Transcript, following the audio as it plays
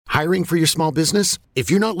Hiring for your small business?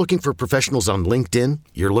 If you're not looking for professionals on LinkedIn,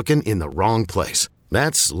 you're looking in the wrong place.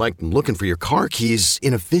 That's like looking for your car keys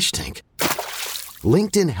in a fish tank.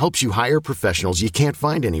 LinkedIn helps you hire professionals you can't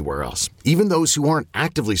find anywhere else, even those who aren't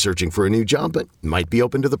actively searching for a new job but might be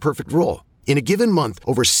open to the perfect role. In a given month,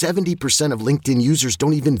 over 70% of LinkedIn users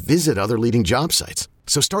don't even visit other leading job sites.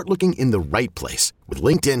 So start looking in the right place. With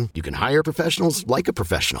LinkedIn, you can hire professionals like a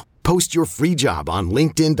professional. Post your free job on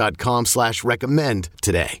linkedin.com/recommend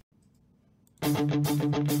today.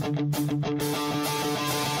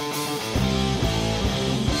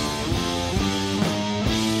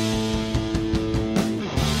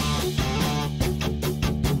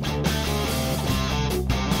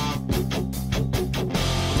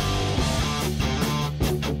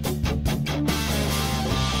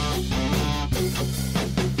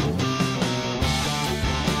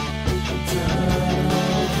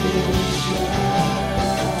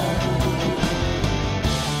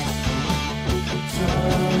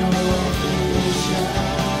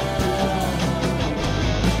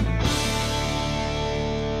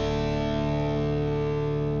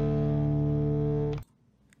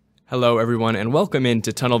 Hello, everyone, and welcome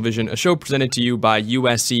into Tunnel Vision, a show presented to you by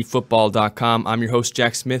USCFootball.com. I'm your host,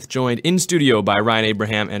 Jack Smith, joined in studio by Ryan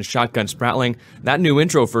Abraham and Shotgun Spratling. That new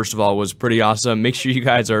intro, first of all, was pretty awesome. Make sure you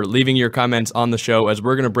guys are leaving your comments on the show as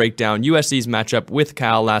we're going to break down USC's matchup with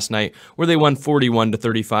Cal last night, where they won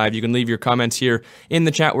 41-35. You can leave your comments here in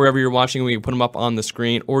the chat wherever you're watching. We can put them up on the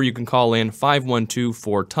screen, or you can call in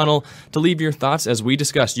 512-4TUNNEL to leave your thoughts as we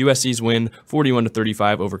discuss USC's win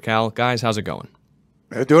 41-35 over Cal. Guys, how's it going?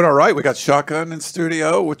 They're doing all right. We got Shotgun in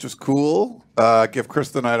studio, which was cool. Give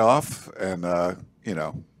Chris the night off, and,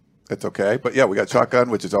 it's okay. But, yeah, we got Shotgun,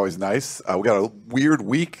 which is always nice. We got a weird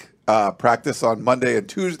week practice on Monday and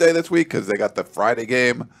Tuesday this week because they got the Friday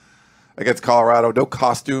game against Colorado. No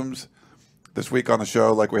costumes this week on the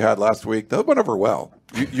show like we had last week. That went over well.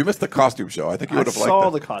 You missed the costume show. I think you would have liked it. I saw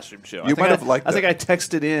the costume show. You might have liked it. I think I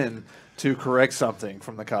texted in to correct something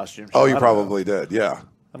from the costume show. Oh, you probably did, yeah.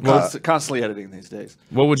 I'm constantly editing these days.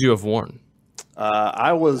 What would you have worn?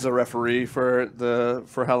 I was a referee for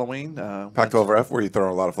Halloween. Pac-12 ref, were you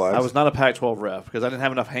throwing a lot of flags? I was not a Pac-12 ref because I didn't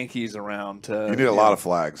have enough hankies around. You need a lot of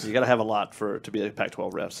flags. You got to have a lot to be a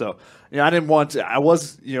Pac-12 ref. So, I didn't want to. I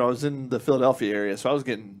was in the Philadelphia area, so I was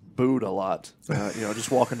getting booed a lot.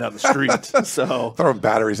 Just walking down the street. So throwing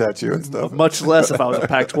batteries at you and stuff. Much less if I was a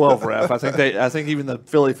Pac-12 ref. I think even the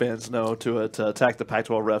Philly fans know to attack the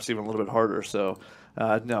Pac-12 refs even a little bit harder. So.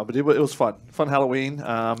 No, but it was fun Halloween,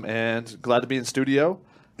 and glad to be in studio.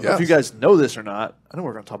 I don't know if you guys know this or not. I know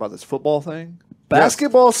we're going to talk about this football thing.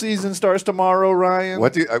 Basketball season starts tomorrow, Ryan.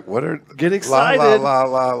 Get excited? Get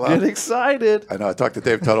excited! I know. I talked to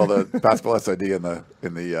Dave Tuttle, the basketball SID, in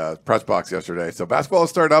the press box yesterday. So basketball is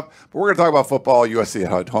starting up, but we're going to talk about football. USC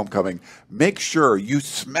at homecoming. Make sure you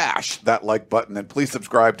smash that like button and please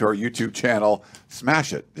subscribe to our YouTube channel.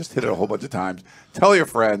 Smash it. Just hit it a whole bunch of times. Tell your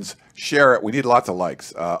friends. Share it. We need lots of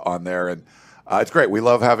likes on there, and it's great. We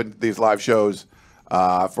love having these live shows.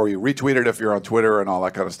 For you. Retweet it if you're on Twitter and all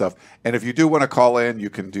that kind of stuff. And if you do want to call in, you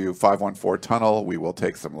can do 514-TUNNEL. We will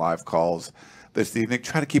take some live calls this evening.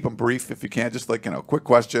 Try to keep them brief if you can. Just quick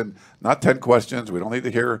question, not 10 questions. We don't need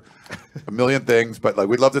to hear a million things, but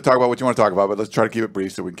we'd love to talk about what you want to talk about, but let's try to keep it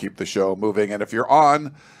brief so we can keep the show moving. And if you're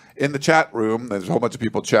in the chat room, there's a whole bunch of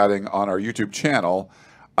people chatting on our YouTube channel.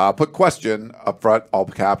 Put question up front, all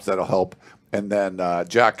caps, that'll help. And then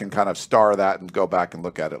Jack can kind of star that and go back and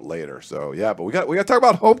look at it later. So yeah, but we got to talk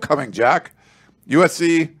about homecoming, Jack.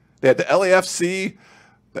 USC, they had the LAFC,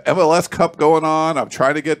 the MLS Cup going on. I'm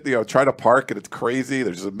trying to get try to park, and it's crazy.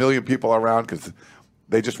 There's a million people around because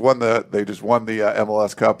they just won the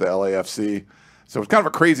MLS Cup, the LAFC. So it's kind of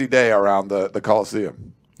a crazy day around the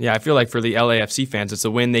Coliseum. Yeah, I feel like for the LAFC fans, it's a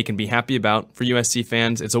win they can be happy about. For USC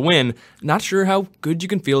fans, it's a win. Not sure how good you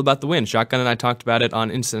can feel about the win. Shotgun and I talked about it on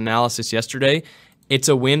Instant Analysis yesterday. It's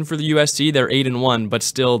a win for the USC. They're 8-1, but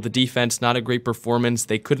still the defense, not a great performance.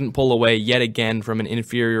 They couldn't pull away yet again from an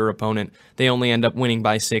inferior opponent. They only end up winning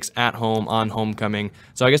by 6 at home on homecoming.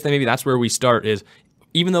 So I guess maybe that's where we start is,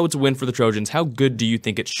 even though it's a win for the Trojans, how good do you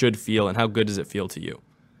think it should feel, and how good does it feel to you?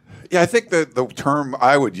 Yeah, I think the term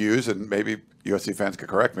I would use, and maybe USC fans could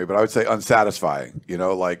correct me, but I would say unsatisfying. You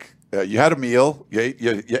had a meal,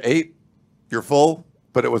 you ate, you're full,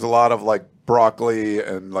 but it was a lot of broccoli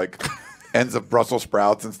and ends of Brussels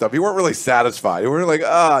sprouts and stuff. You weren't really satisfied. You were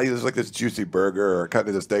there's this juicy burger or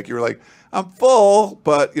cutting the steak. You were I'm full,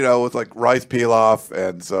 but with rice pilaf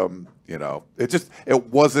and some, it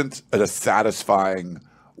wasn't a satisfying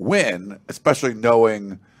win, especially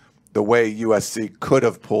knowing the way USC could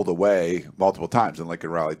have pulled away multiple times. And Lincoln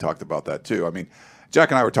Riley talked about that too. I mean, Jack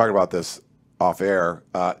and I were talking about this off air.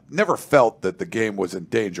 Never felt that the game was in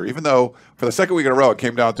danger, even though for the second week in a row it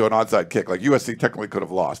came down to an onside kick. Like USC technically could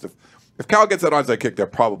have lost. If Cal gets that onside kick, they're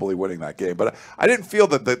probably winning that game. But I didn't feel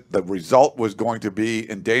that the result was going to be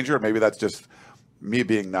in danger. Maybe that's just me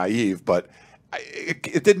being naive, but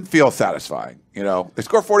it didn't feel satisfying. You know, they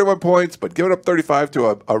scored 41 points, but giving up 35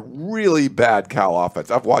 to a really bad Cal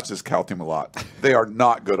offense. I've watched this Cal team a lot. They are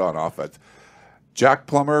not good on offense. Jack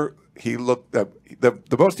Plummer, he looked the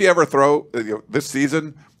most he ever throw this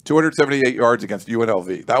season, 278 yards against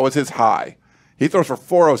UNLV. That was his high. He throws for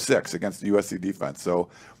 406 against the USC defense. So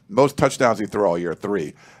most touchdowns he threw all year,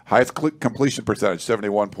 3. Highest completion percentage,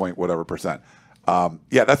 71 point whatever percent.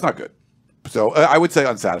 Yeah, that's not good. So I would say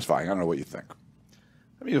unsatisfying. I don't know what you think.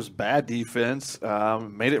 I mean, it was bad defense.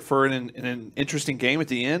 Made it for an interesting game at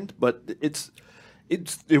the end, but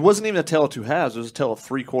it wasn't even a tale of two halves. It was a tale of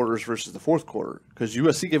 3 quarters versus the fourth quarter because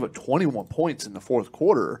USC gave up 21 points in the fourth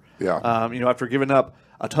quarter. Yeah. After giving up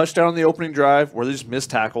a touchdown on the opening drive where they just missed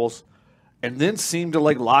tackles, and then seemed to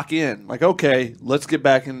lock in. Like, okay, let's get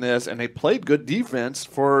back in this. And they played good defense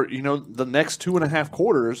for, the next 2.5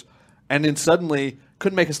 quarters, and then suddenly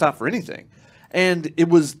couldn't make a stop for anything. And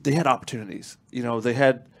they had opportunities. They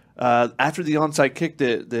had, after the onside kick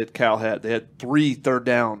that Cal had, they had 3 third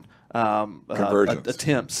down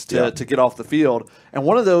attempts to get off the field. And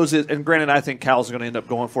one of those is, and granted, I think Cal's going to end up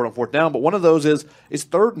going for it on fourth down, but one of those is it's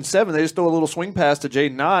 3rd and 7. They just throw a little swing pass to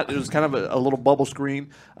Jaden Knott. It was kind of a little bubble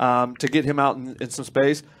screen to get him out in some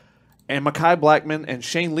space. And Mekhi Blackman and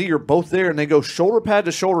Shane Lee are both there, and they go shoulder pad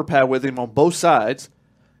to shoulder pad with him on both sides.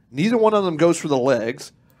 Neither one of them goes for the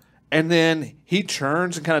legs. And then he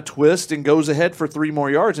turns and kind of twists and goes ahead for 3 more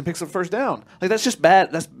yards and picks up first down. That's just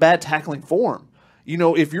bad. That's bad tackling form.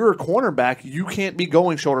 If you're a cornerback, you can't be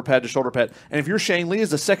going shoulder pad to shoulder pad. And if you're Shane Lee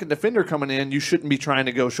as the second defender coming in, you shouldn't be trying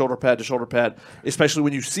to go shoulder pad to shoulder pad, especially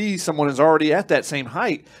when you see someone is already at that same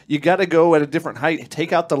height. You got to go at a different height,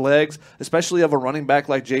 take out the legs, especially of a running back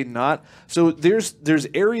like Jaden Knott. So there's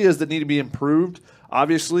areas that need to be improved,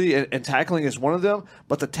 obviously, and tackling is one of them,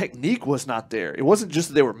 but the technique was not there. It wasn't just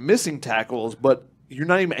that they were missing tackles, but you're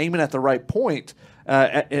not even aiming at the right point.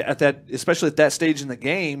 At that, especially at that stage in the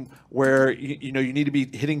game where you need to be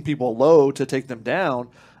hitting people low to take them down.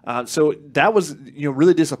 So that was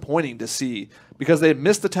really disappointing to see because they had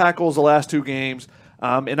missed the tackles the last 2 games,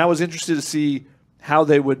 and I was interested to see how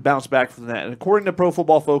they would bounce back from that. And according to Pro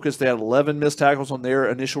Football Focus, they had 11 missed tackles on their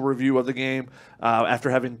initial review of the game after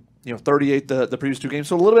having 38 the previous 2 games,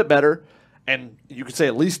 so a little bit better. And you could say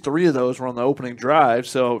at least 3 of those were on the opening drive.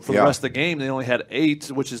 So for the rest of the game, they only had 8,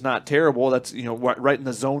 which is not terrible. That's right in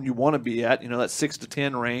the zone you want to be at. That 6 to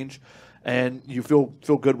 10 range, and you feel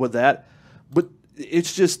good with that. But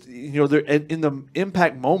it's just they're in the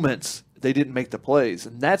impact moments they didn't make the plays,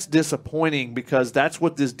 and that's disappointing because that's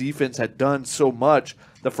what this defense had done so much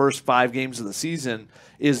the first 5 games of the season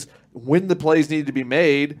is. When the plays needed to be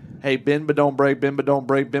made, hey, bend but don't break, bend but don't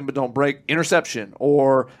break, bend but don't break, interception.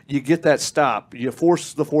 Or you get that stop, you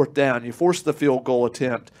force the fourth down, you force the field goal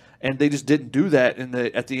attempt, and they just didn't do that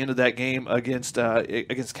at the end of that game against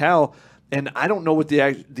Cal. And I don't know what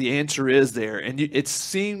the answer is there. And it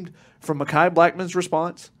seemed from Mekhi Blackman's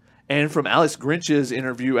response and from Alex Grinch's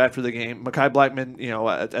interview after the game, Mekhi Blackman,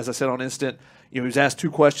 as I said on Instant, he was asked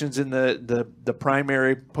 2 questions in the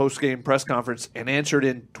primary post-game press conference and answered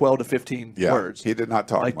in 12 to 15 words. He did not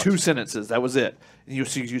talk much. 2 sentences. That was it. And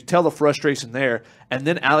you tell the frustration there. And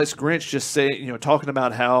then Alex Grinch just talking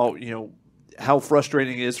about how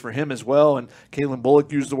frustrating it is for him as well. And Kalen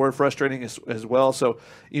Bullock used the word frustrating as well. So,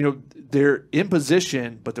 they're in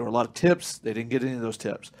position, but there were a lot of tips. They didn't get any of those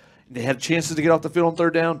tips. They had chances to get off the field on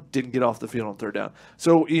 3rd down, didn't get off the field on 3rd down.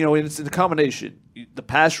 So, it's a combination. The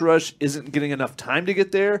pass rush isn't getting enough time to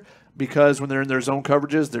get there because when they're in their zone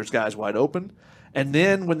coverages, there's guys wide open. And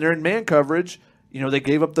then when they're in man coverage, they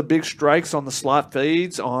gave up the big strikes on the slot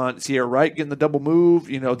fades, on Sierra Wright getting the double move.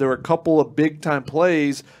 There were a couple of big-time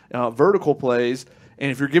plays, vertical plays.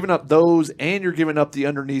 And if you're giving up those and you're giving up the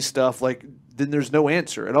underneath stuff, then there's no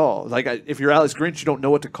answer at all. If you're Alex Grinch, you don't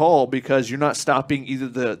know what to call because you're not stopping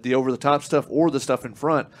either the over-the-top stuff or the stuff in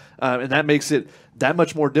front. And that makes it that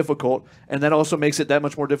much more difficult. And that also makes it that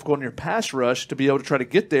much more difficult in your pass rush to be able to try to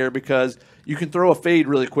get there because you can throw a fade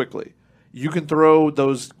really quickly. You can throw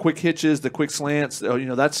those quick hitches, the quick slants,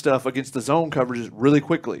 that stuff against the zone coverages really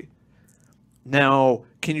quickly. Now,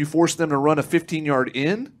 can you force them to run a 15-yard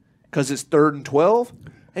in because it's 3rd and 12?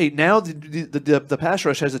 Hey, now the pass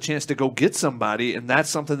rush has a chance to go get somebody, and that's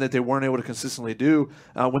something that they weren't able to consistently do.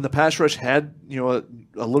 When the pass rush had a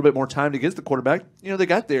little bit more time to get to the quarterback, they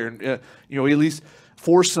got there and at least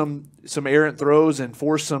force some errant throws and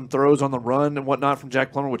force some throws on the run and whatnot from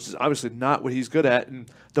Jack Plummer, which is obviously not what he's good at. And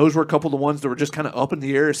those were a couple of the ones that were just kind of up in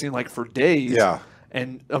the air, it seemed like, for days. Yeah.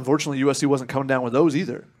 And unfortunately, USC wasn't coming down with those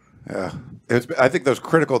either. Yeah. I think those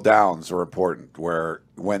critical downs are important where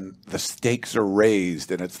when the stakes are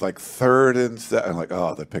raised and it's like 3rd and like,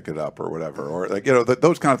 oh, they pick it up or whatever. Or like,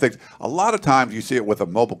 those kind of things. A lot of times you see it with a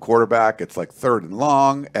mobile quarterback. It's like 3rd and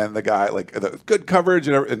long and the guy, like good coverage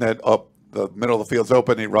and then up the middle of the field's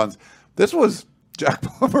open and he runs. This was Jack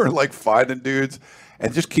Plummer like finding dudes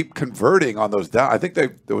and just keep converting on those down. I think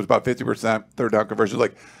there was about 50% third down conversion.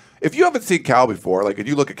 Like, if you haven't seen Cal before, like, and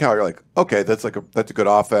you look at Cal, you're like, okay, that's a good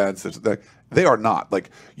offense. They are not.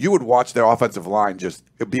 Like, you would watch their offensive line just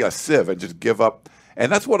be a sieve and just give up.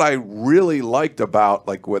 And that's what I really liked about,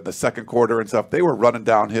 like, with the second quarter and stuff. They were running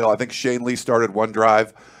downhill. I think Shane Lee started one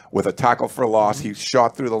drive with a tackle for loss. He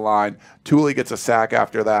shot through the line. Tooley gets a sack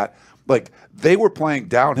after that. Like, they were playing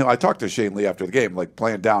downhill. I talked to Shane Lee after the game, like,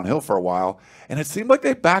 playing downhill for a while. And it seemed like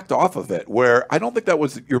they backed off of it, where I don't think that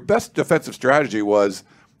was your best defensive strategy was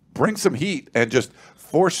 – bring some heat and just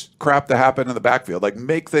force crap to happen in the backfield. Like,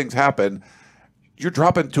 make things happen. You're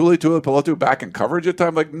dropping Tuipulotu back in coverage at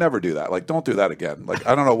times. Like, never do that. Like, don't do that again. Like,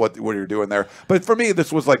 I don't know what you're doing there. But for me,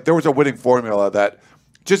 this was like there was a winning formula that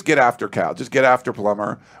just get after Cal. Just get after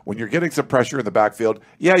Plummer. When you're getting some pressure in the backfield,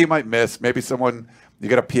 yeah, you might miss. Maybe you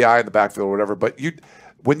get a PI in the backfield or whatever. But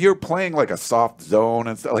when you're playing like a soft zone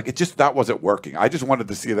and stuff, like that wasn't working. I just wanted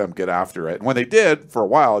to see them get after it. And when they did, for a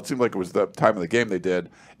while, it seemed like it was the time of the game they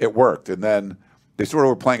did, it worked. And then they sort of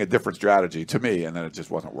were playing a different strategy to me, and then it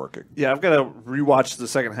just wasn't working. Yeah, I've got to rewatch the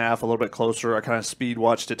second half a little bit closer. I kind of speed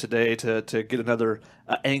watched it today to get another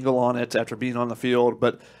angle on it after being on the field.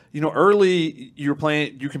 But, early you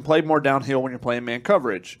can play more downhill when you're playing man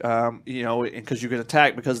coverage, because you can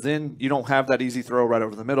attack, because then you don't have that easy throw right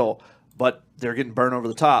over the middle. But they're getting burned over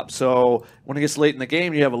the top. So when it gets late in the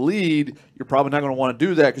game, you have a lead, you're probably not going to want to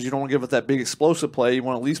do that because you don't want to give it that big explosive play. You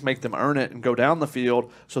want to at least make them earn it and go down the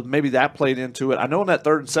field. So maybe that played into it. I know in that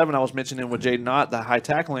 3rd and 7 I was mentioning with Jaden Ott, the high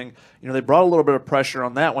tackling, they brought a little bit of pressure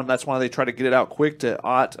on that one. That's why they try to get it out quick to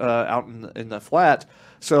Ott out in the flat.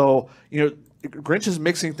 So, Grinch is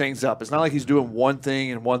mixing things up. It's not like he's doing one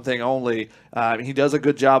thing and one thing only. He does a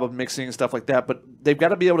good job of mixing and stuff like that, but they've got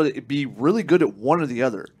to be able to be really good at one or the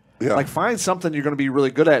other. Yeah. Like, find something you're going to be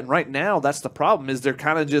really good at. And right now, that's the problem, is they're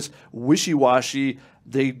kind of just wishy-washy.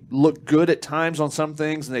 They look good at times on some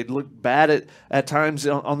things, and they look bad at times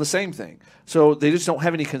on the same thing. So they just don't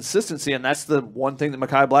have any consistency, and that's the one thing that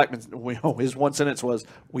Mekhi Blackman, his one sentence was,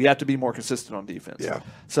 we have to be more consistent on defense. Yeah.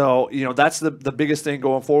 So, that's the biggest thing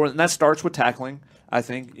going forward, and that starts with tackling. I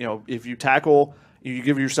think, if you tackle, you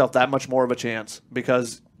give yourself that much more of a chance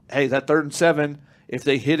because, hey, that 3rd and 7 – if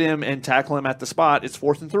they hit him and tackle him at the spot, it's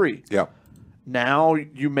 4th and 3. Yeah. Now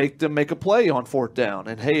you make them make a play on 4th down.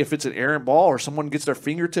 And, hey, if it's an errant ball or someone gets their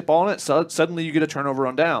fingertip on it, suddenly you get a turnover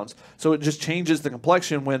on downs. So it just changes the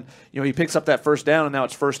complexion when, he picks up that 1st down and now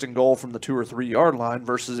it's 1st and goal from the 2 or 3 yard line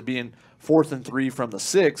versus it being 4th and 3 from the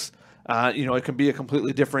 6. It can be a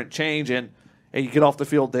completely different change. And, hey, you get off the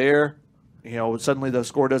field there, suddenly the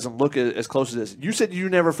score doesn't look as close as this. You said you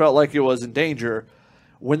never felt like it was in danger.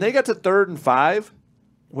 When they got to 3rd and 5,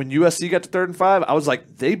 when USC got to 3rd and 5, I was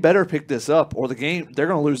like, they better pick this up or they're going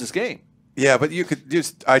to lose this game. Yeah, but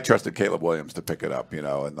I trusted Caleb Williams to pick it up, and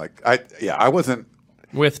I wasn't.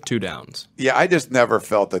 With 2 downs. Yeah, I just never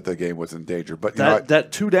felt that the game was in danger. But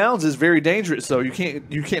that 2 downs is very dangerous, though. You can't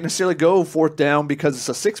necessarily go 4th down because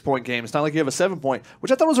it's a 6-point game. It's not like you have a 7-point,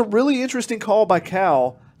 which I thought was a really interesting call by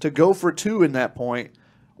Cal to go for 2 in that point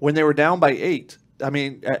when they were down by 8. I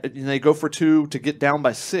mean, they go for 2 to get down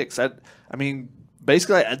by 6.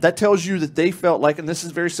 Basically, that tells you that they felt like, and this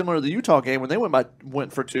is very similar to the Utah game when they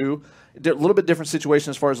went for 2. A little bit different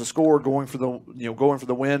situation as far as the score, going for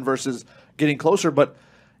the win versus getting closer. But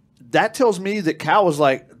that tells me that Cal was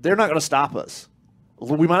like, they're not going to stop us.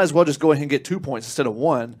 We might as well just go ahead and get 2 points instead of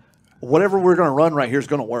 1. Whatever we're going to run right here is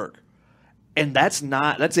going to work. And that's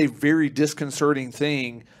a very disconcerting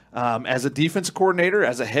thing as a defensive coordinator,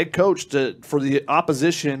 as a head coach, for the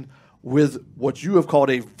opposition with what you have called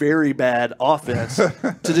a very bad offense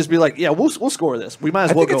to just be like, yeah, we'll score this. We might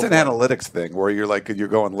as well go. I think it's an analytics thing where you're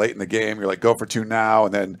going late in the game. You're like, go for 2 now,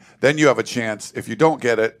 and then you have a chance. If you don't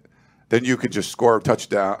get it, then you could just score a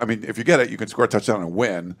touchdown. I mean, if you get it, you can score a touchdown and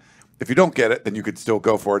win. If you don't get it, then you could still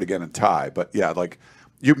go for it again and tie. But yeah, like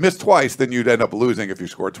you miss twice, then you'd end up losing if you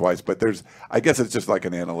score twice. But I guess it's just like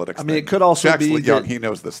an analytics thing. It could also Jack's be young. He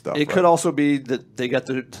knows this stuff. It could also be that they got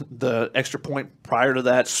the extra point prior to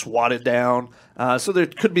that swatted down. So there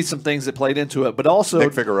could be some things that played into it. But also,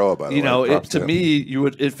 Nick Figueroa, by the way. To me,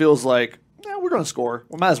 it feels like going to score.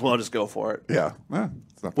 We might as well just go for it. Yeah.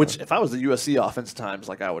 It's not Which, bad. if I was the USC offense at times,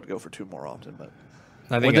 like, I would go for 2 more often. But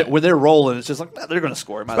I think when they're rolling, it's just like, nah, they're going to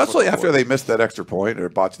score. Might as well Especially go after for it. they missed that extra point or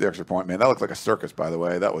botched the extra point, man. That looked like a circus, by the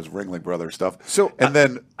way. That was Ringling Brothers stuff. So, and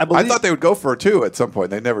then I I believe- thought they would go for 2 at some point.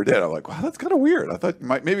 They never did. I'm like, wow, that's kind of weird. I thought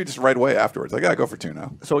maybe just right away afterwards. I got to go for 2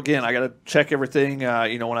 now. So again, I got to check everything.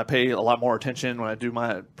 When I pay a lot more attention when I do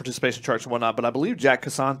my participation charts and whatnot. But I believe Jack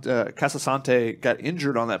Casasante got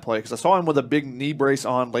injured on that play because I saw him with a big knee brace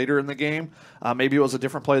on later in the game. Maybe it was a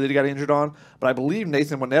different play that he got injured on. But I believe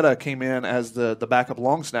Nathan Wineta came in as the backup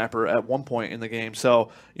long snapper at one point in the game. So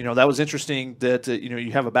that was interesting that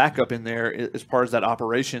you have a backup in there as part of that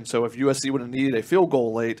operation. So if USC would have needed a field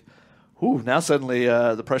goal late. Now suddenly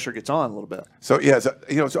the pressure gets on a little bit. So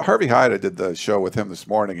so Harvey Hyde, I did the show with him this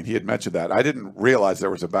morning, and he had mentioned that. I didn't realize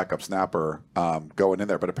there was a backup snapper going in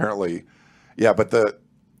there, but apparently, but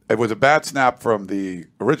it was a bad snap from the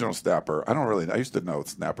original snapper. I used to know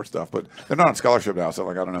snapper stuff, but they're not on scholarship now, so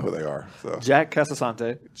I don't know who they are. So Jack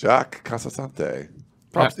Casasante. Jack Casasante.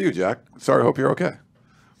 Props to you, Jack. Sorry, hope you're okay.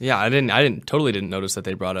 Yeah, I totally didn't notice that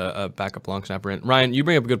they brought a backup long snapper in. Ryan, you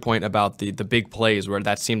bring up a good point about the big plays where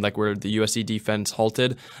that seemed like where the USC defense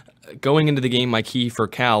halted. Going into the game, my key for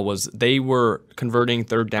Cal was they were converting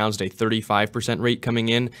third downs at a 35% rate coming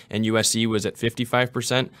in, and USC was at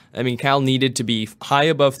 55%. I mean, Cal needed to be high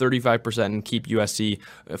above 35% and keep USC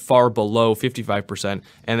far below 55%,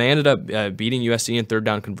 and they ended up beating USC in third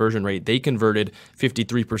down conversion rate. They converted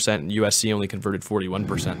 53%, and USC only converted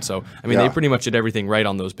 41%. So, I mean, they pretty much did everything right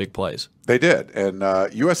on those big plays. They did, and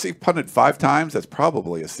USC punted 5 times. That's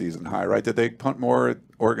probably a season high, right? Did they punt more at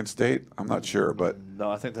Oregon State? I'm not sure, but No,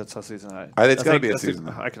 I think that's a season high. It's got to be a season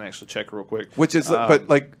high. I can actually check real quick. Which is,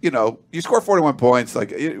 but you score 41 points.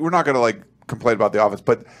 We're not going to complain about the offense,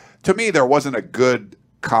 but to me, there wasn't a good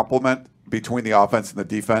complement between the offense and the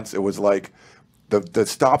defense. It was like the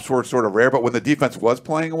stops were sort of rare, but when the defense was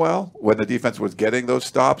playing well, when the defense was getting those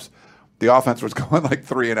stops, the offense was going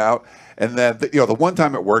 3 and out. And then, the one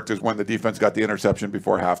time it worked is when the defense got the interception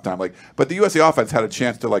before halftime. But the USC offense had a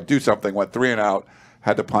chance to do something, went 3 and out,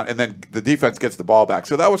 had to punt, and then the defense gets the ball back.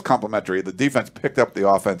 So that was complimentary. The defense picked up the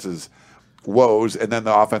offense's woes, and then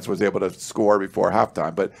the offense was able to score before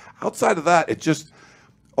halftime. But outside of that, it just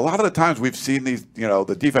a lot of the times we've seen these,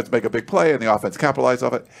 the defense make a big play and the offense capitalize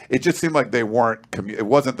off it. It just seemed like they weren't. It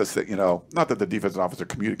wasn't not that the defense and offense are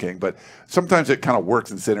communicating, but sometimes it kind of works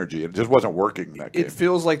in synergy. It just wasn't working in that game. It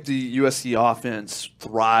feels like the USC offense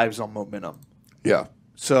thrives on momentum. Yeah.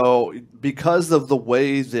 So because of the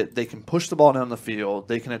way that they can push the ball down the field,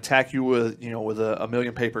 they can attack you with a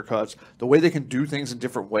million paper cuts, the way they can do things in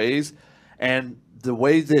different ways, and the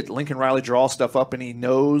way that Lincoln Riley draws stuff up and he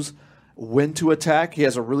knows when to attack. He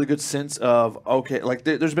has a really good sense of,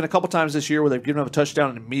 there's been a couple times this year where they've given up a touchdown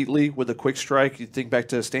and immediately with a quick strike. You think back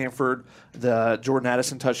to Stanford, the Jordan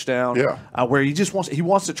Addison touchdown, where he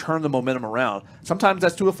wants to turn the momentum around. Sometimes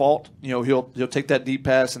that's to a fault. He'll take that deep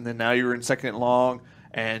pass and then now you're in second and long,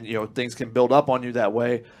 and things can build up on you that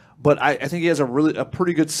way. But I think he has a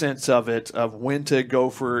pretty good sense of it, of when to go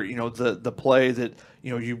for the play that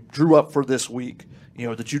you drew up for this week,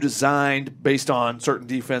 that you designed based on certain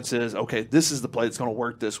defenses. Okay, this is the play that's going to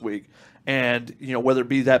work this week. And whether it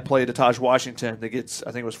be that play to Taj Washington that gets,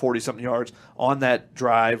 I think it was 40-something yards on that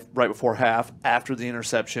drive right before half after the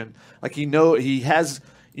interception, he's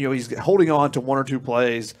holding on to 1 or 2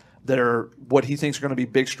 plays that are what he thinks are going to be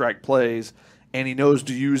big strike plays, and he knows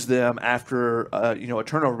to use them after a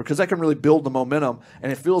turnover, because that can really build the momentum, and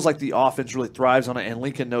it feels like the offense really thrives on it, and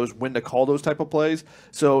Lincoln knows when to call those type of plays.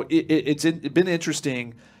 So it's been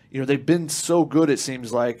interesting. They've been so good, it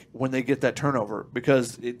seems like, when they get that turnover,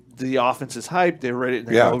 because the offense is hyped. They're ready.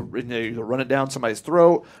 They either run it down somebody's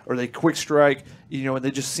throat or they quick strike, and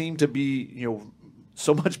they just seem to be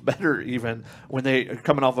so much better even when they are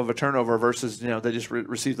coming off of a turnover versus they just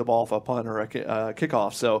receive the ball off a punt or a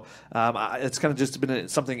kickoff. So it's kind of just been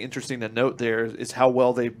something interesting to note there is how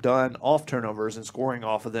well they've done off turnovers and scoring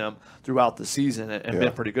off of them throughout the season and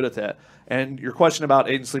been pretty good at that. And your question about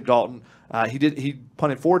Aiden Sleep-Dalton, he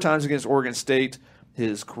punted 4 times against Oregon State.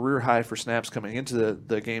 His career high for snaps coming into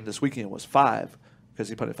the game this weekend was 5, because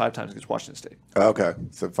he punted 5 times against Washington State. Okay,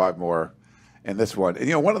 so 5 more. In this one,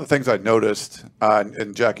 and one of the things I noticed,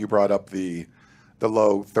 and Jack, you brought up the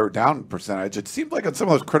low third down percentage. It seemed like on some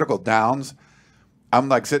of those critical downs,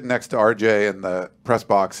 I'm sitting next to RJ in the press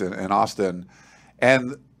box in Austin,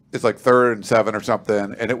 and it's 3rd and 7 or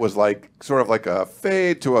something, and it was sort of like a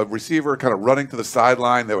fade to a receiver kind of running to the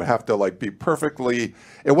sideline. They would have to be perfectly.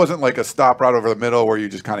 It wasn't like a stop right over the middle where you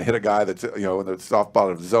just kind of hit a guy that's in the soft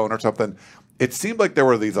spot of the zone or something. it seemed like there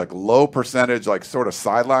were these like low percentage, like sort of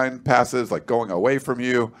sideline passes, like going away from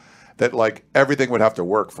you, that like everything would have to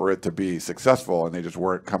work for it to be successful, and they just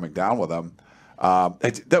weren't coming down with them.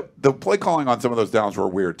 The play calling on some of those downs were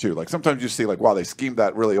weird too. Like sometimes you see like, wow, they schemed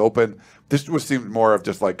that really open. This seemed more of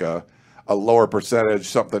just like a lower percentage,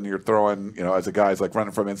 something you're throwing, as a guy's like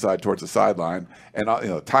running from inside towards the sideline, and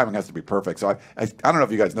the timing has to be perfect. So I don't know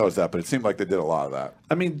if you guys noticed that, but it seemed like they did a lot of that.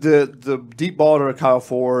 I mean, the deep ball to Kyle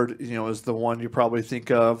Ford, is the one you probably think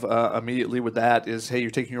of immediately with that is, hey,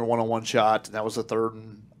 you're taking your one-on-one shot. That was the 3rd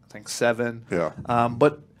and I think 7. Yeah.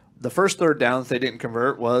 But the first third down that they didn't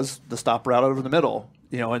convert was the stop route over the middle,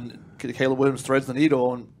 and Caleb Williams threads the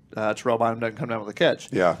needle, and Terrell Bynum doesn't come down with a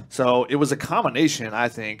catch. Yeah. So it was a combination, I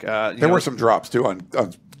think. There were some drops too on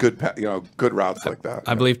good good routes like that.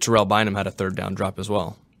 I believe Terrell Bynum had a 3rd down drop as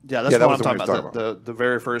well. Yeah, that's what I'm talking about. The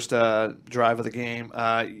very first drive of the game.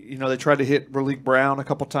 They tried to hit Raleek Brown a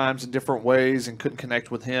couple times in different ways and couldn't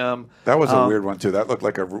connect with him. That was a weird one too. That looked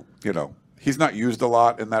like he's not used a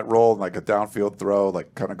lot in that role, like a downfield throw,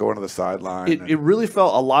 like kind of going to the sideline. It really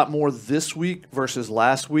felt a lot more this week versus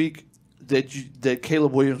last week that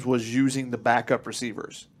Caleb Williams was using the backup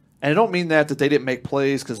receivers. And I don't mean that they didn't make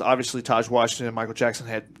plays, because obviously Taj Washington and Michael Jackson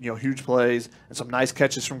had huge plays and some nice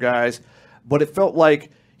catches from guys. But it felt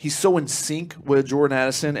like he's so in sync with Jordan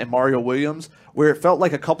Addison and Mario Williams, where it felt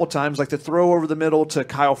like a couple times, like the throw over the middle to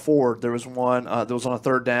Kyle Ford, there was one that was on a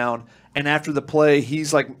 3rd down. And after the play,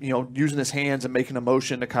 he's like, using his hands and making a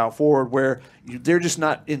motion to Kyle Ford, where they're just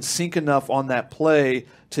not in sync enough on that play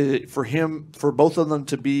for both of them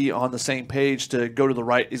to be on the same page to go to the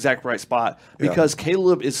exact right spot. Because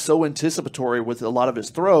Caleb is so anticipatory with a lot of his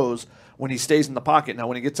throws when he stays in the pocket. Now,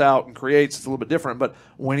 when he gets out and creates, it's a little bit different. But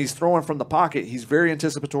when he's throwing from the pocket, he's very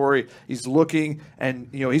anticipatory. He's looking, and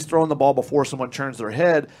he's throwing the ball before someone turns their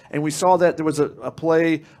head. And we saw that there was a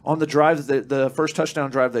play on the drive, the first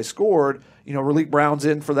touchdown drive they scored. Raleek Brown's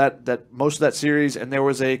in for that most of that series, and there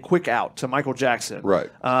was a quick out to Michael Jackson. Right.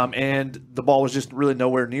 And the ball was just really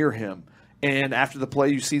nowhere near him. And after the play,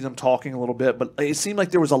 you see them talking a little bit, but it seemed like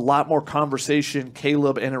there was a lot more conversation,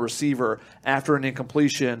 Caleb and a receiver, after an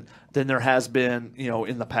incompletion than there has been,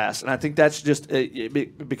 in the past. And I think that's just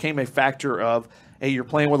it became a factor of, hey, you're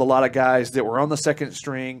playing with a lot of guys that were on the second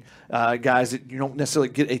string, guys that you don't necessarily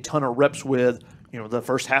get a ton of reps with, the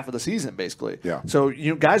first half of the season, basically. Yeah. So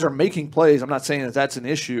guys are making plays. I'm not saying that that's an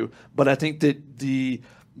issue, but I think that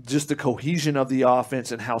just the cohesion of the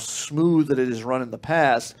offense and how smooth that it is run in the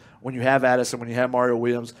pass. When you have Addison, when you have Mario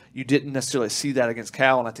Williams, you didn't necessarily see that against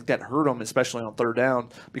Cal, and I think that hurt them, especially on 3rd down,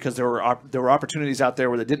 because there were opportunities out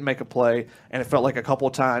there where they didn't make a play, and it felt like a couple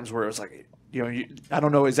of times where it was like, I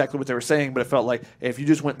don't know exactly what they were saying, but it felt like if you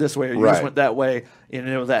just went this way or you just went that way,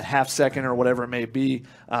 that half second or whatever it may be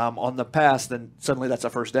on the pass, then suddenly that's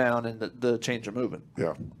a first down and the chains are moving.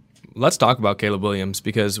 Yeah. Let's talk about Caleb Williams,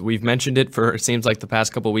 because we've mentioned it seems like the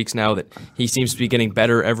past couple of weeks now that he seems to be getting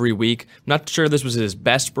better every week. I'm not sure this was his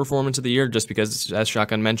best performance of the year, just because, as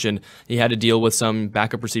Shotgun mentioned, he had to deal with some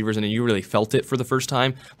backup receivers and you really felt it for the first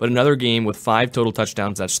time. But another game with 5 total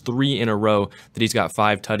touchdowns, that's 3 in a row that he's got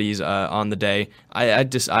 5 tutties on the day.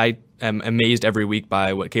 I am amazed every week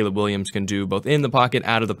by what Caleb Williams can do, both in the pocket,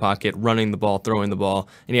 out of the pocket, running the ball, throwing the ball,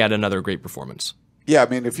 and he had another great performance. Yeah, I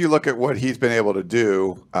mean, if you look at what he's been able to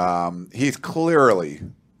do, he's clearly,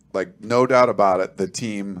 like, no doubt about it, the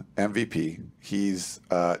team MVP. He's,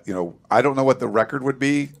 I don't know what the record would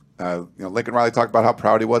be. Lincoln Riley talked about how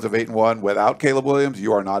proud he was of 8-1. Without Caleb Williams,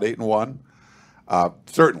 you are not 8-1,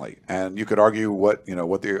 certainly. And you could argue what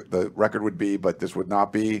the record would be, but this would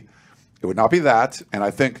not be. It would not be that. And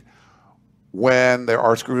I think when there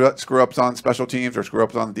are screw-ups on special teams or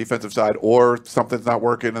screw-ups on the defensive side, or something's not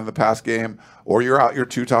working in the pass game, or you're out your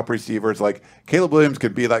 2 top receivers, like Caleb Williams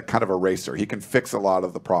can be that kind of eraser. He can fix a lot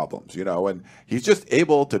of the problems, and he's just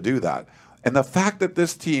able to do that. And the fact that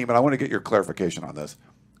this team, and I want to get your clarification on this,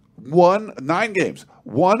 9 games,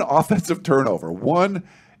 1 offensive turnover, 1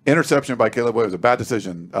 interception by Caleb Williams, a bad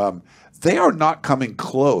decision. They are not coming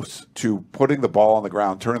close to putting the ball on the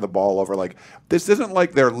ground, turning the ball over. Like, this isn't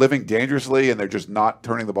like they're living dangerously and they're just not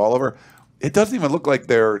turning the ball over. It doesn't even look like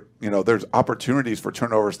there's opportunities for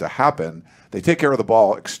turnovers to happen. They take care of the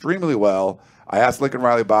ball extremely well. I asked Lincoln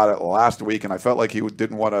Riley about it last week, and I felt like he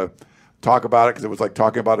didn't want to talk about it because it was like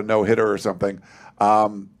talking about a no-hitter or something.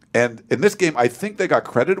 And in this game, I think they got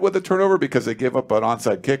credited with the turnover because they gave up an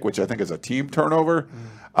onside kick, which I think is a team turnover,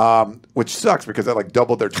 which sucks because that like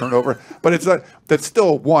doubled their turnover. But that's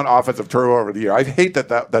still 1 offensive turnover of the year. I hate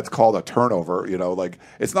that's called a turnover. Like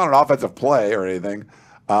it's not an offensive play or anything.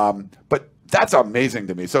 But that's amazing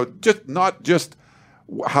to me. So not just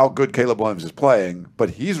how good Caleb Williams is playing,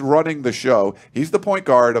 but he's running the show. He's the point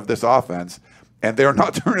guard of this offense, and they're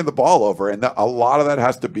not turning the ball over. And a lot of that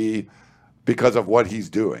has to be because of what he's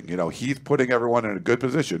doing. He's putting everyone in a good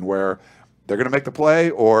position where they're going to make the play,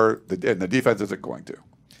 and the defense isn't going to.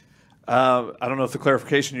 I don't know if the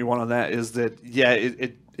clarification you want on that is that,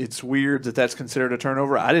 it's weird that that's considered a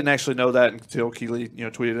turnover. I didn't actually know that until Keeley,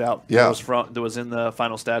 tweeted out. Yeah. That was in the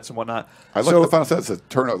final stats and whatnot. I looked at the final stats, it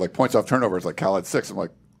turnover, like points off turnovers, like Cal had 6. I'm like,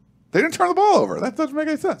 they didn't turn the ball over. That doesn't make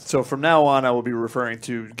any sense. So from now on, I will be referring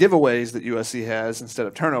to giveaways that USC has instead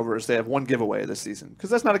of turnovers. They have one giveaway this season because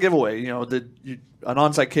that's not a giveaway. An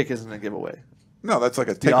onside kick isn't a giveaway. No, that's like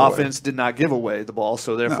a takeaway. The offense did not give away the ball,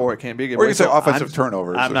 so therefore it can't be a giveaway. Or you say offensive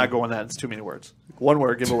turnovers. I'm not going that. It's too many words. One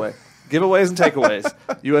word, giveaway. Giveaways and takeaways.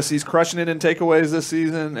 USC's crushing it in takeaways this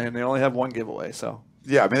season, and they only have one giveaway. So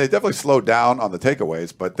yeah, I mean they definitely slowed down on the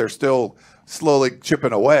takeaways, but they're still slowly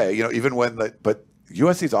chipping away. Even when but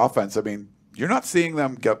USC's offense, I mean, you're not seeing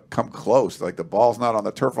them come close. Like the ball's not on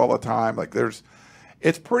the turf all the time. Like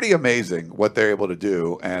it's pretty amazing what they're able to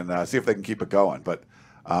do, and see if they can keep it going. But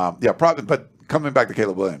probably. But coming back to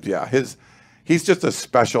Caleb Williams, he's just a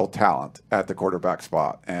special talent at the quarterback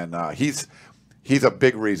spot, and he's a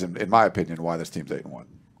big reason, in my opinion, why this team's 8-1.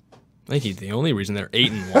 I think he's the only reason they're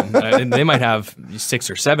 8-1. And they might have 6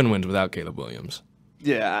 or 7 wins without Caleb Williams.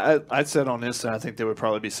 Yeah, I said on this, I think they would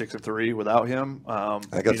probably be 6-3 without him. I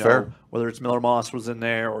think that's fair. Whether it's Miller Moss was in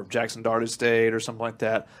there or Jackson Dart had stayed or something like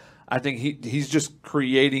that, I think he's just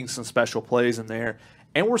creating some special plays in there.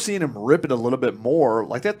 And we're seeing him rip it a little bit more.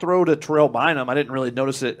 Like that throw to Terrell Bynum, I didn't really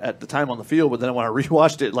notice it at the time on the field, but then when I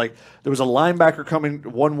rewatched it, like there was a linebacker coming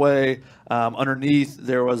one way underneath.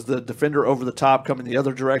 There was the defender over the top coming the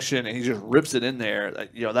other direction, and he just rips it in there.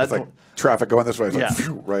 That's like traffic going this way. It's like,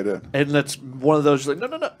 phew, right in. And that's one of those like,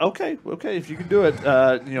 no, okay, if you can do it.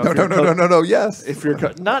 No, yes. If you're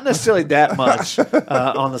not necessarily that much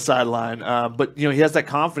on the sideline, but he has that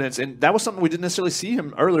confidence, and that was something we didn't necessarily see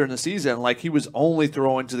him earlier in the season. Like he was only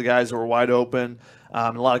throwing to the guys that were wide open.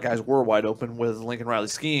 A lot of guys were wide open with Lincoln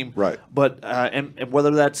Riley's scheme, right? But and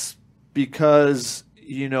whether that's because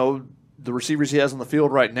the receivers he has on the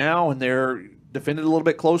field right now and they're defended a little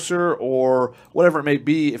bit closer or whatever it may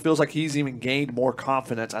be, it feels like he's even gained more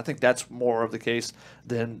confidence. I think that's more of the case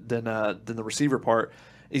than the receiver part.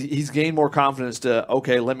 He's gained more confidence to,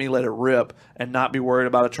 let me let it rip and not be worried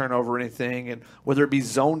about a turnover or anything. And whether it be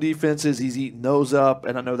zone defenses, he's eating those up.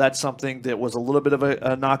 And I know that's something that was a little bit of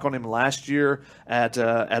a knock on him last year at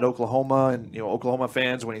Oklahoma. And, Oklahoma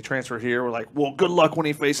fans, when he transferred here, were like, well, good luck when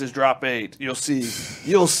he faces drop 8. You'll see.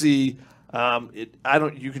 You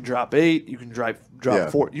can drop 8. You can drop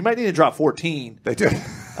 4. You might need to drop 14. They do.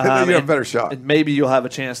 You have a better shot. And maybe you'll have a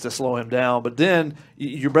chance to slow him down. But then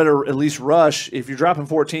you better at least rush. If you're dropping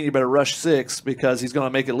 14, you better rush 6 because he's going to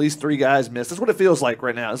make at least 3 guys miss. That's what it feels like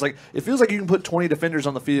right now. It feels like you can put 20 defenders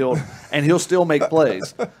on the field and he'll still make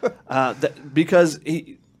plays because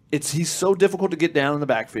he's so difficult to get down in the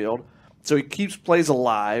backfield. So he keeps plays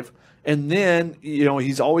alive. And then,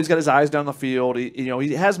 he's always got his eyes down the field.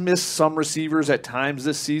 He has missed some receivers at times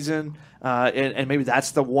this season, and maybe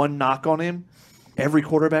that's the one knock on him. Every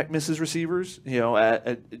quarterback misses receivers.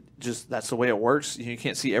 Just that's the way it works. You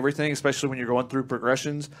can't see everything, especially when you're going through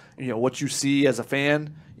progressions. What you see as a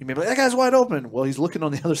fan, you may be like, that guy's wide open. Well, he's looking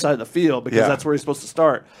on the other side of the field because that's where he's supposed to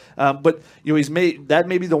start. But he's made that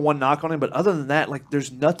may be the one knock on him. But other than that,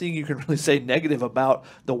 there's nothing you can really say negative about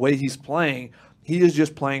the way he's playing. He is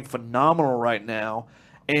just playing phenomenal right now.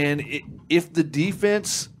 And if the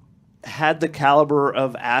defense had the caliber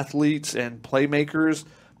of athletes and playmakers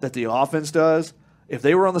that the offense does, if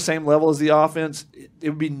they were on the same level as the offense, it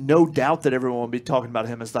would be no doubt that everyone would be talking about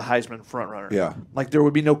him as the Heisman frontrunner. Yeah. There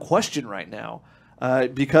would be no question right now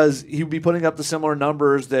because he would be putting up the similar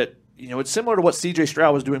numbers that, it's similar to what C.J.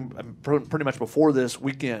 Stroud was doing pretty much before this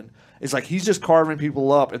weekend. It's like he's just carving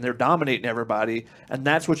people up and they're dominating everybody, and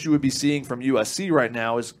that's what you would be seeing from USC right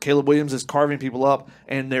now is Caleb Williams is carving people up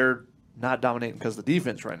and they're not dominating because of the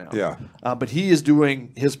defense right now. Yeah. But he is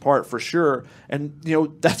doing his part for sure, and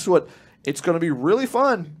that's what – it's going to be really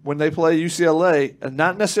fun when they play UCLA, and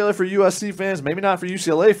not necessarily for USC fans, maybe not for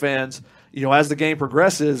UCLA fans, as the game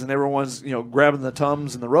progresses and everyone's, grabbing the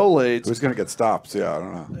Tums and the Rolaids. Who's going to get stops? Yeah, I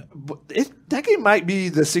don't know. But that game might be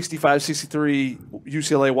the 65-63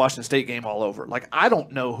 UCLA-Washington State game all over. I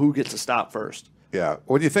don't know who gets a stop first. Yeah.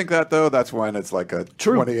 When you think that, though, that's when it's like a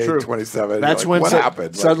 28-27. That's when what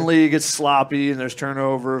happened? Suddenly it gets sloppy and there's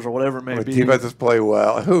turnovers or whatever it may be. Defenses play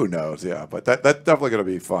well. Who knows? Yeah. But that's definitely going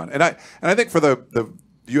to be fun. And I think for the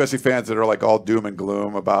USC fans that are all doom and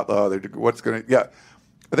gloom about, what's going to – yeah.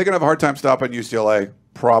 Are they going to have a hard time stopping UCLA?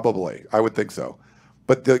 Probably. I would think so.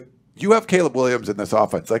 But you have Caleb Williams in this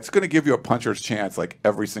offense. Like, it's going to give you a puncher's chance like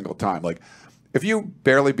every single time. Like, if you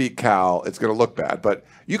barely beat Cal, it's going to look bad. But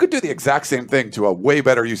you could do the exact same thing to a way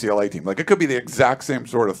better UCLA team. Like, it could be the exact same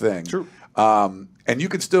sort of thing. True. And you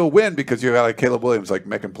could still win because you got like Caleb Williams like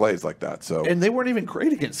making plays like that. So and they weren't even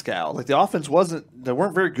great against Cal. Like the offense they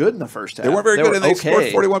weren't very good in the first half. They weren't very good, and they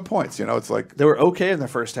scored 41 points. It's like they were okay in the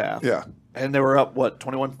first half. Yeah, and they were up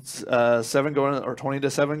 21-7 going or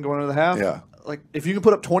 20-7 going into the half. Yeah, like if you can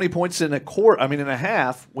put up 20 points in a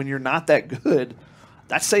half when you're not that good,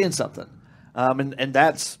 that's saying something. And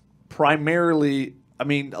that's primarily. I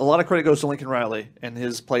mean, a lot of credit goes to Lincoln Riley and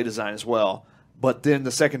his play design as well. But then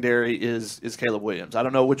the secondary is Caleb Williams. I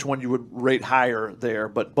don't know which one you would rate higher there,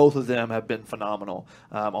 but both of them have been phenomenal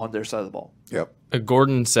on their side of the ball. Yep.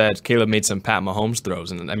 Gordon said Caleb made some Pat Mahomes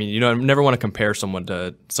throws, and I mean, I never want to compare someone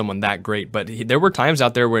to someone that great, but there were times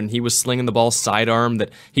out there when he was slinging the ball sidearm that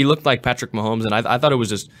he looked like Patrick Mahomes, and I thought it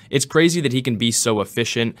was it's crazy that he can be so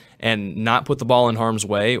efficient and not put the ball in harm's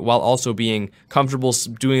way while also being comfortable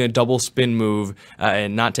doing a double spin move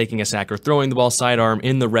and not taking a sack or throwing the ball sidearm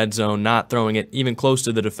in the red zone, not throwing it even close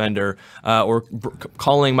to the defender or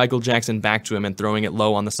calling Michael Jackson back to him and throwing it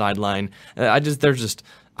low on the sideline.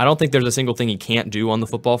 I don't think there's a single thing he can't do on the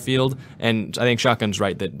football field, and I think Shotgun's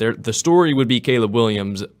right that the story would be Caleb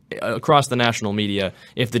Williams across the national media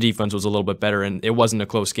if the defense was a little bit better and it wasn't a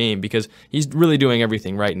close game, because he's really doing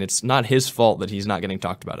everything right, and it's not his fault that he's not getting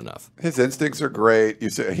talked about enough. His instincts are great. You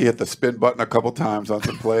say he hit the spin button a couple times on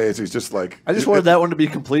some plays. He's just like I just wanted that one to be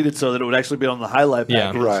completed so that it would actually be on the highlight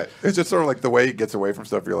package. Yeah, right. It's just sort of like the way he gets away from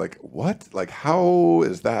stuff. You're like, what? Like, how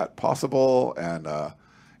is that possible? And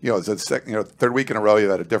it's a third week in a row you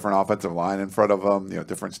had a different offensive line in front of him,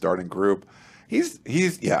 different starting group. He's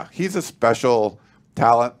a special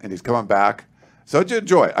talent, and he's coming back. So to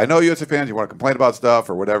enjoy. I know USC fans, you want to complain about stuff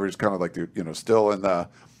or whatever. It's kind of like still in the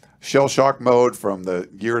shell shock mode from the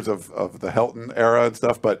years of the Helton era and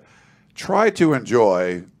stuff. But try to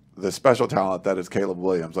enjoy the special talent that is Caleb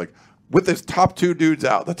Williams. Like, with his top two dudes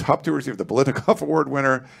out, the top two receivers, the Biletnikoff Award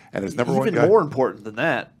winner, and his number one guy. Even more important than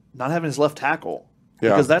that, not having his left tackle. Yeah.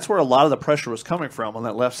 Because that's where a lot of the pressure was coming from on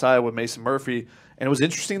that left side with Mason Murphy. And it was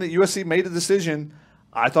interesting that USC made a decision.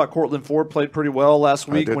 I thought Cortland Ford played pretty well last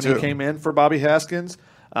week when he came in for Bobby Haskins.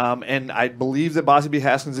 And I believe that Bobby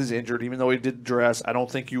Haskins is injured, even though he did dress. I don't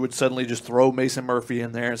think you would suddenly just throw Mason Murphy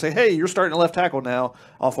in there and say, hey, you're starting a left tackle now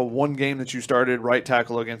off of one game that you started right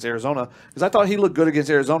tackle against Arizona. Because I thought he looked good against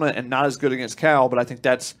Arizona and not as good against Cal, but I think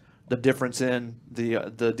that's the difference in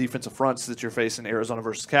the defensive fronts that you're facing, Arizona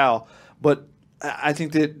versus Cal. But I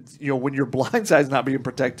think that when your blind side is not being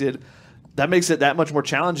protected, that makes it that much more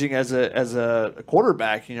challenging as a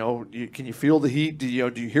quarterback. Can you feel the heat? Do you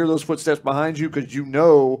hear those footsteps behind you? Because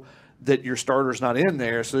that your starter's not in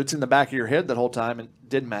there, so it's in the back of your head that whole time. And it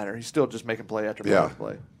didn't matter. He's still just making play after play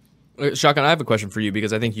after play. Shotgun, I have a question for you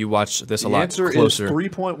because I think you watch this a lot closer. The answer is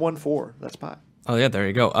 3.14. That's fine. Oh, yeah, there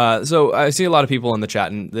you go. So I see a lot of people in the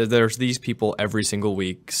chat, and there's these people every single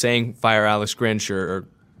week saying fire Alex Grinch or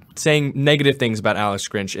saying negative things about Alex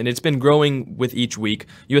Grinch, and it's been growing with each week.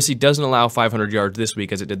 USC doesn't allow 500 yards this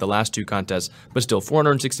week as it did the last two contests, but still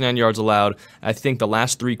 469 yards allowed. I think the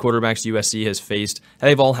last three quarterbacks USC has faced,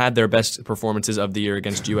 they've all had their best performances of the year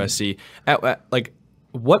against USC.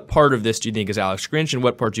 What part of this do you think is Alex Grinch, and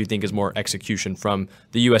what part do you think is more execution from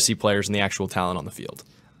the USC players and the actual talent on the field?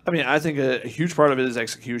 I mean, I think a huge part of it is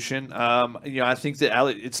execution. I think that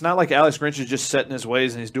it's not like Alex Grinch is just set in his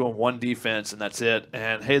ways and he's doing one defense and that's it.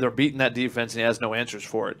 And, hey, they're beating that defense and he has no answers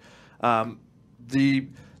for it.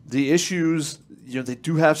 The issues, they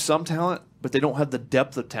do have some talent, but they don't have the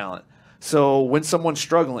depth of talent. So when someone's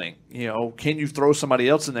struggling, can you throw somebody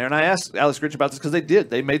else in there? And I asked Alex Grinch about this because they did.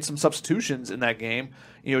 They made some substitutions in that game.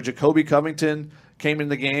 Jacoby Covington came in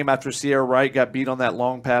the game after Sierra Wright got beat on that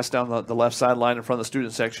long pass down the left sideline in front of the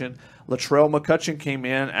student section. Latrell McCutcheon came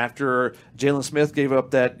in after Jalen Smith gave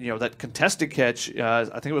up that contested catch. I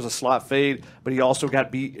think it was a slot fade, but he also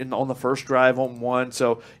got beat on the first drive on one.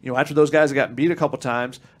 So after those guys had gotten beat a couple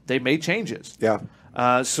times, they made changes. Yeah.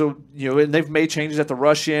 And they've made changes at the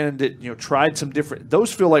rush end that, tried some different –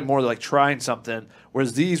 those feel like more like trying something,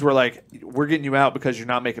 whereas these were like, we're getting you out because you're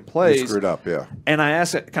not making plays. You screwed up, yeah. And I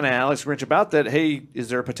asked kind of Alex Grinch about that. Hey, is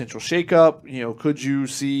there a potential shakeup? Could you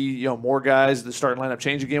see, more guys, the starting lineup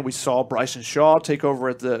change again? We saw Bryson Shaw take over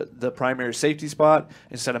at the primary safety spot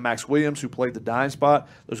instead of Max Williams, who played the dime spot.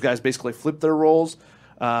 Those guys basically flipped their roles.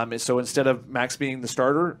 So instead of Max being the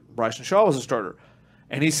starter, Bryson Shaw was a starter.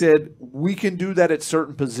 And he said, we can do that at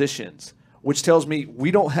certain positions. which tells me we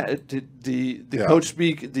don't have the coach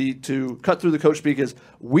speak. To cut through the coach speak is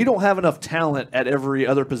we don't have enough talent at every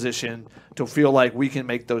other position to feel like we can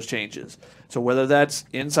make those changes. So whether that's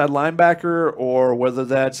inside linebacker or whether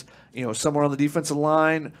that's somewhere on the defensive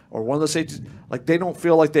line or one of the safeties, like they don't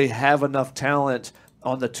feel like they have enough talent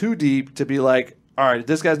on the 2 deep to be like, all right,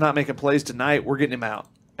 this guy's not making plays tonight, we're getting him out.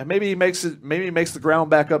 And maybe he makes the ground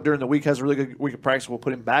back up during the week, has a really good week of practice, we'll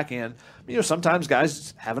put him back in. Sometimes guys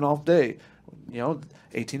just have an off day.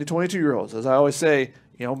 18 to 22-year-olds, as I always say,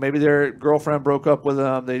 maybe their girlfriend broke up with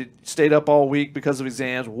them, they stayed up all week because of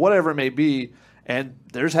exams, whatever it may be, and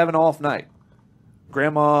they're just having an off night.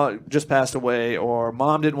 Grandma just passed away, or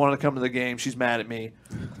mom didn't want to come to the game, she's mad at me,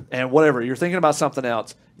 and whatever. You're thinking about something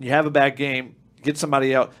else. You have a bad game, get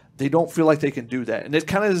somebody out. They don't feel like they can do that. And it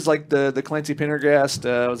kind of is like the Clancy Pendergast,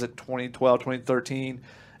 was it 2012, 2013,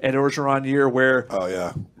 Ed Orgeron year where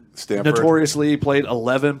Stanford notoriously played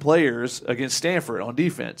 11 players against Stanford on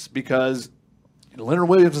defense because Leonard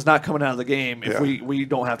Williams is not coming out of the game if we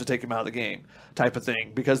don't have to take him out of the game type of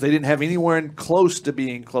thing, because they didn't have anywhere close to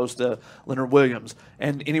being close to Leonard Williams.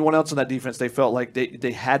 And anyone else on that defense, they felt like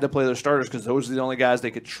they had to play their starters because those are the only guys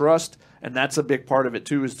they could trust, and that's a big part of it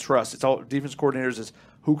too, is trust. It's all defense coordinators is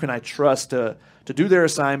who can I trust to do their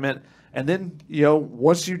assignment. And then,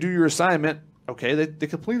 once you do your assignment, okay, they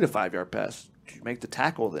complete a 5-yard pass. You make the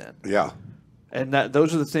tackle then. Yeah. And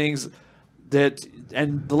those are the things that –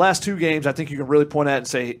 and the last 2 games I think you can really point at and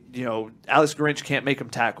say, Alex Grinch can't make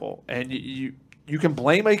them tackle. And you can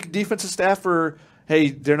blame a defensive staff for,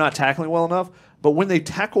 hey, they're not tackling well enough. But when they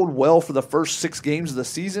tackled well for the first 6 games of the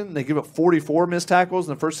season, they give up 44 missed tackles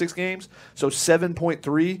in the first 6 games, so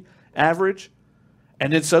 7.3 average.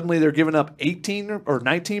 And then suddenly they're giving up 18 or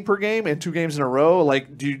 19 per game and 2 games in a row.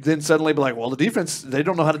 Like, do you then suddenly be like, well, the defense, they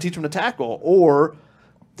don't know how to teach them to tackle, or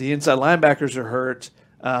the inside linebackers are hurt.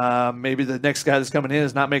 Maybe the next guy that's coming in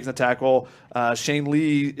is not making the tackle. Shane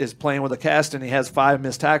Lee is playing with a cast and he has 5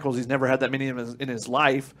 missed tackles. He's never had that many in his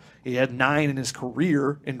life. He had 9 in his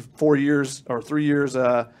career in 4 years or 3 years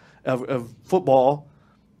of football,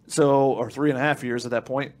 or 3.5 years at that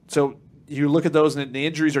point. So you look at those, and the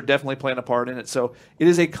injuries are definitely playing a part in it. So it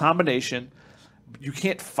is a combination. You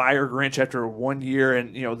can't fire Grinch after 1 year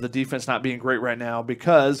and the defense not being great right now,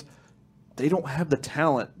 because they don't have the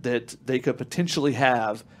talent that they could potentially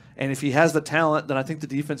have. And if he has the talent, then I think the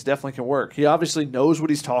defense definitely can work. He obviously knows what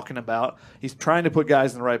he's talking about. He's trying to put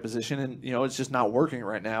guys in the right position, and it's just not working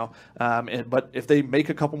right now. But if they make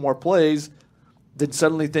a couple more plays, then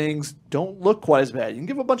suddenly things don't look quite as bad. You can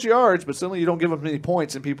give a bunch of yards, but suddenly you don't give up many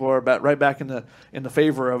points, and people are right back in the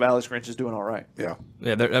favor of Alex Grinch is doing all right. Yeah.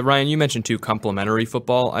 Ryan, you mentioned too complementary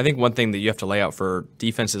football. I think one thing that you have to lay out for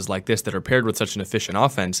defenses like this that are paired with such an efficient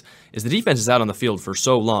offense is the defense is out on the field for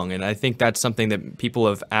so long, and I think that's something that people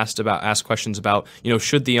have asked questions about.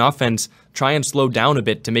 Should the offense try and slow down a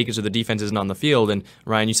bit to make it so the defense isn't on the field? And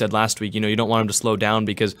Ryan, you said last week, you don't want them to slow down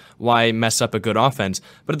because why mess up a good offense?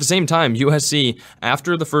 But at the same time, USC,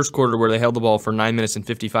 after the first quarter where they held the ball for 9 minutes and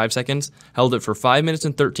 55 seconds, held it for 5 minutes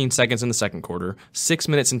and 13 seconds in the second quarter, 6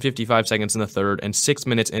 minutes and 55 seconds in the third, and 6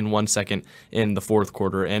 minutes and 1 second in the fourth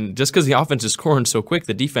quarter. And just because the offense is scoring so quick,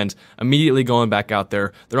 the defense immediately going back out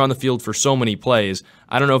there, they're on the field for so many plays.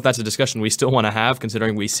 I don't know if that's a discussion we still want to have,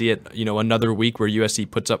 considering we see it, another week where USC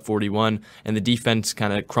puts up 41 and the defense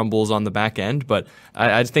kind of crumbles on the back end. But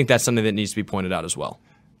I think that's something that needs to be pointed out as well.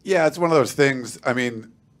 Yeah, it's one of those things. I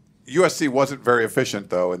mean, USC wasn't very efficient,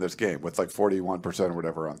 though, in this game with like 41% or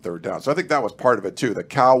whatever on third down. So I think that was part of it, too. That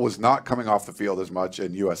Cal was not coming off the field as much,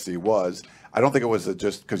 and USC was. I don't think it was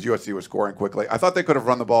just because USC was scoring quickly. I thought they could have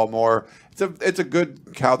run the ball more. It's a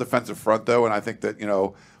good Cal defensive front, though, and I think that,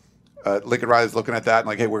 Lincoln Riley's looking at that and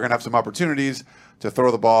like, hey, we're going to have some opportunities to throw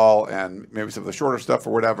the ball and maybe some of the shorter stuff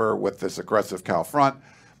or whatever with this aggressive Cal front.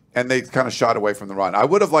 And they kind of shot away from the run. I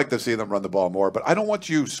would have liked to see them run the ball more, but I don't want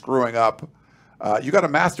you screwing up. You got a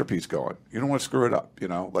masterpiece going. You don't want to screw it up,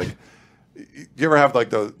 Like, you ever have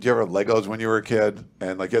do you ever have Legos when you were a kid?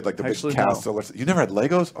 And like you had like the big castle? No. You never had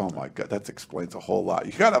Legos? Oh my God, that explains a whole lot.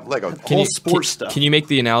 You got to have Legos. Sports stuff. Can you make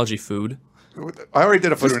the analogy food? I already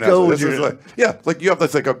did a food analogy. You have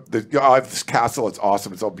this I have this castle. It's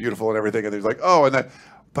awesome. It's all beautiful and everything. And there's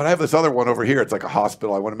but I have this other one over here. It's like a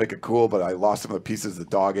hospital. I want to make it cool, but I lost some of the pieces. The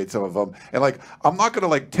dog ate some of them. And I'm not going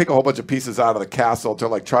to take a whole bunch of pieces out of the castle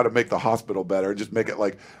to try to make the hospital better and just make it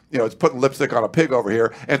it's putting lipstick on a pig over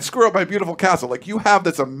here and screw up my beautiful castle. You have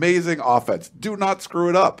this amazing offense. Do not screw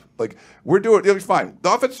it up. We're doing it. Fine.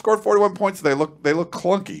 The offense scored 41 points. They look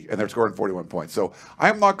clunky, and they're scoring 41 points. So I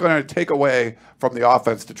am not going to take away from the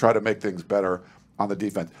offense to try to make things better. on the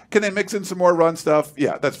defense. Can they mix in some more run stuff?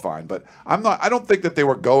 Yeah, that's fine. But I don't think that they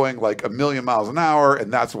were going like a million miles an hour,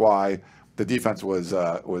 and that's why the defense was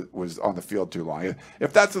on the field too long.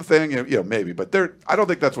 If that's the thing, maybe. But I don't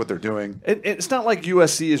think that's what they're doing. It's not like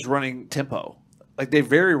USC is running tempo. Like, they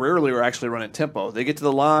very rarely are actually running tempo. They get to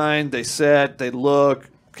the line, they set, they look.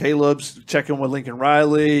 Caleb's checking with Lincoln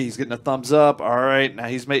Riley. He's getting a thumbs up. All right, now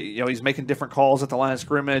he's making different calls at the line of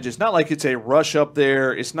scrimmage. It's not like it's a rush up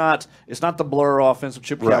there. It's not the blur offense of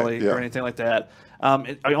Chip Kelly or anything like that.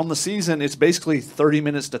 On the season, it's basically 30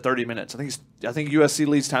 minutes to 30 minutes. I think USC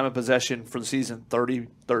leads time of possession for the season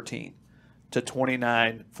 30-13 to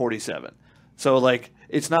 29-47. So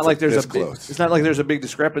it's not like there's a big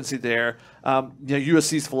discrepancy there.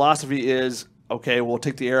 USC's philosophy is, okay, we'll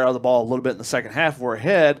take the air out of the ball a little bit in the second half. We're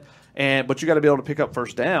ahead, but you got to be able to pick up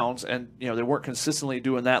first downs, and they weren't consistently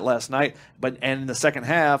doing that last night. And in the second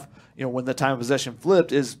half, when the time of possession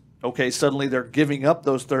flipped, is okay. Suddenly they're giving up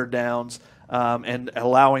those third downs and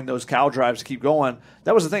allowing those Cal drives to keep going.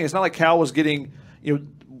 That was the thing. It's not like Cal was getting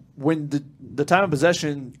when the time of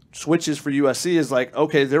possession switches for USC is like,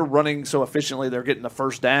 okay, they're running so efficiently, they're getting the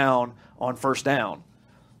first down on first down.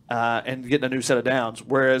 And getting a new set of downs.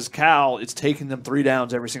 Whereas Cal, it's taking them 3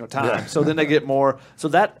 downs every single time. Yeah. So then they get more. So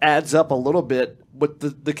that adds up a little bit. But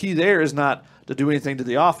the key there is not to do anything to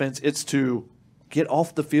the offense. It's to get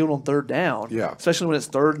off the field on third down. Yeah. Especially when it's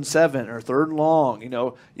 3rd and 7 or 3rd and long.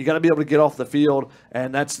 You got to be able to get off the field.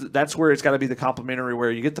 And that's where it's got to be the complementary,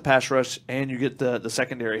 where you get the pass rush and you get the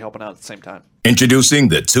secondary helping out at the same time. Introducing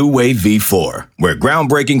the Two-Way V4, where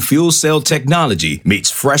groundbreaking fuel cell technology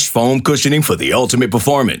meets fresh foam cushioning for the ultimate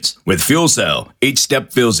performance. With fuel cell, each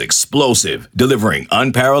step feels explosive, delivering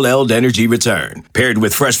unparalleled energy return. Paired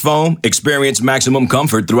with fresh foam, experience maximum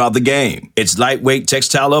comfort throughout the game. Its lightweight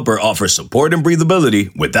textile upper offers support and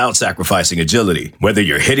breathability without sacrificing agility. Whether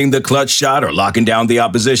you're hitting the clutch shot or locking down the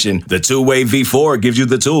opposition, the Two-Way V4 gives you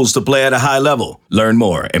the tools to play at a high level. Learn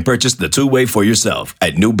more and purchase the Two-Way for yourself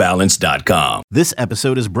at newbalance.com. This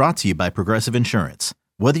episode is brought to you by Progressive Insurance.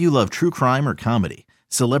 Whether you love true crime or comedy,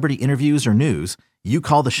 celebrity interviews or news, you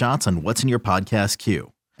call the shots on what's in your podcast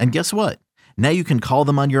queue. And guess what? Now you can call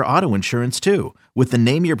them on your auto insurance too, with the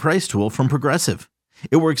Name Your Price tool from Progressive.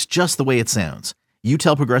 It works just the way it sounds. You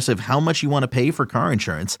tell Progressive how much you want to pay for car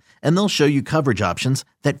insurance, and they'll show you coverage options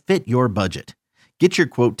that fit your budget. Get your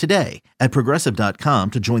quote today at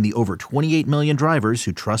Progressive.com to join the over 28 million drivers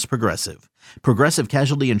who trust Progressive. Progressive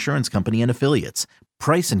Casualty Insurance Company and Affiliates.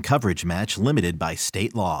 Price and coverage match limited by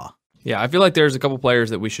state law. Yeah, I feel like there's a couple players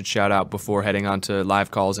that we should shout out before heading on to live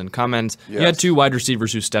calls and comments. Yes. You had 2 wide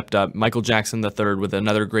receivers who stepped up. Michael Jackson III with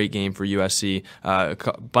another great game for USC. A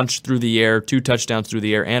bunch through the air, 2 touchdowns through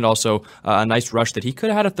the air, and also a nice rush that he could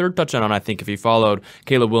have had a 3rd touchdown on, I think, if he followed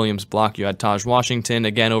Caleb Williams' block. You had Taj Washington,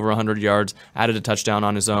 again, over 100 yards, added a touchdown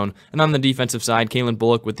on his own. And on the defensive side, Kalen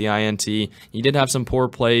Bullock with the INT. He did have some poor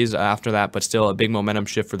plays after that, but still a big momentum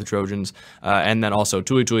shift for the Trojans. And then also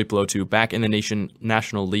Tuli Tuipulotu back in the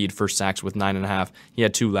national lead for sacks with 9.5. He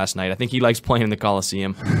had 2 last night. I think he likes playing in the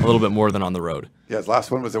Coliseum a little bit more than on the road. Yeah, his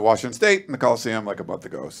last one was at Washington State in the Coliseum like a month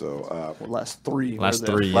ago. So last 3. Last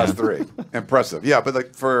 3. Last 3. Impressive. Yeah,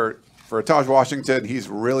 but for Taj Washington, he's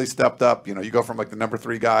really stepped up. You go from the number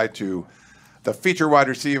 3 guy to the feature wide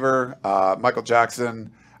receiver, Michael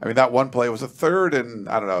Jackson. I mean, that one play was a 3rd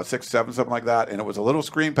and 6, 7, something like that, and it was a little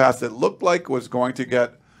screen pass that looked like was going to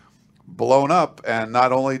get blown up, and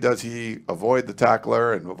not only does he avoid the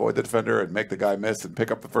tackler and avoid the defender and make the guy miss and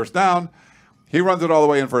pick up the first down, he runs it all the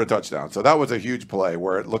way in for a touchdown. So that was a huge play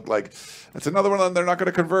where it looked like it's another one of them they're not going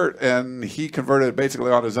to convert, and he converted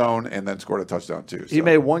basically on his own and then scored a touchdown too. So. He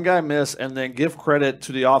made one guy miss, and then give credit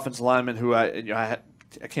to the offensive lineman who I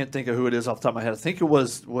can't think of who it is off the top of my head. I think it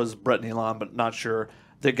was Brett Nealon, but not sure.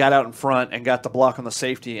 That got out in front and got the block on the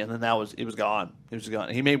safety, and then it was gone. It was gone.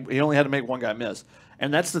 He only had to make one guy miss.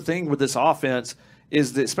 And that's the thing with this offense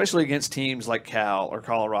is that especially against teams like Cal or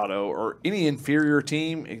Colorado or any inferior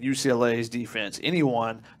team in UCLA's defense,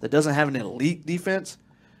 anyone that doesn't have an elite defense,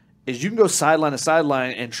 is you can go sideline to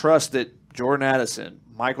sideline and trust that Jordan Addison,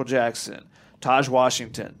 Michael Jackson, Taj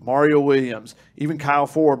Washington, Mario Williams, even Kyle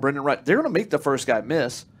Ford, Brendan Wright, they're going to make the first guy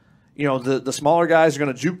miss. The smaller guys are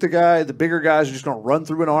going to juke the guy. The bigger guys are just going to run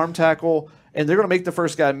through an arm tackle. And they're going to make the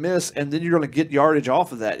first guy miss, and then you're going to get yardage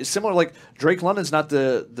off of that. It's similar, like Drake London's not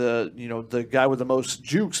the guy with the most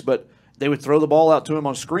jukes, but they would throw the ball out to him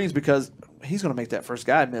on screens because he's going to make that first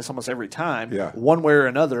guy miss almost every time, one way or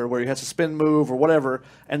another, where he has a spin move or whatever,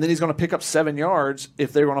 and then he's going to pick up 7 yards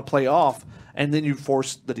if they're going to play off, and then you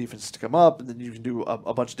force the defense to come up, and then you can do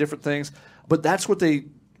a bunch of different things. But that's what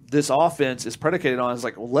this offense is predicated on, is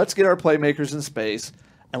like, well, let's get our playmakers in space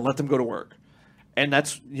and let them go to work. And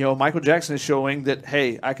that's, Michael Jackson is showing that,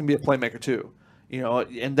 hey, I can be a playmaker too.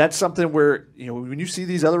 And that's something where, when you see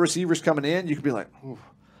these other receivers coming in, you can be like, ooh,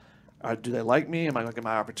 do they like me? Am I going to get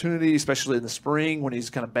my opportunity, especially in the spring when he's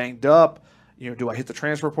kind of banged up? Do I hit the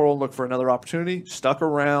transfer portal and look for another opportunity? Stuck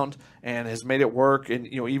around and has made it work. And,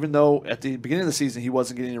 even though at the beginning of the season he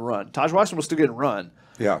wasn't getting a run, Taj Washington was still getting run.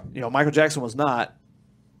 Yeah. Michael Jackson was not.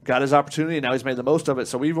 Got his opportunity, and now he's made the most of it.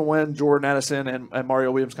 So even when Jordan Addison and Mario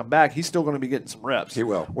Williams come back, he's still going to be getting some reps. He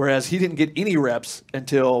will. Whereas he didn't get any reps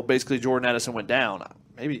until basically Jordan Addison went down.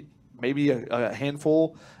 Maybe a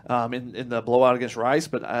handful in the blowout against Rice,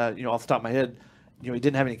 but off the top of my head, he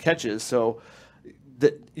didn't have any catches. So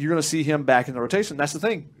you're going to see him back in the rotation. That's the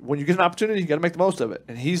thing. When you get an opportunity, you got to make the most of it,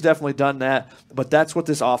 and he's definitely done that. But that's what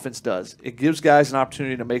this offense does. It gives guys an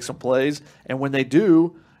opportunity to make some plays, and when they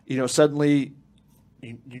do, suddenly.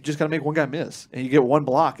 You just got to make one guy miss, and you get one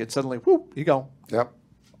block, and suddenly, whoop, you go. Yep.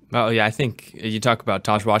 Well, yeah, I think you talk about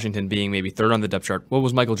Taj Washington being maybe third on the depth chart. What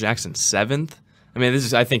was Michael Jackson, seventh? I mean,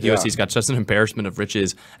 I think USC's got just an embarrassment of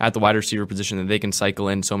riches at the wide receiver position that they can cycle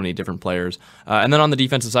in so many different players. And then on the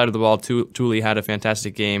defensive side of the ball, Thule had a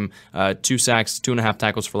fantastic game. 2 sacks, 2.5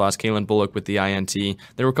 tackles for loss. Kalen Bullock with the INT.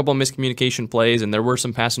 There were a couple of miscommunication plays, and there were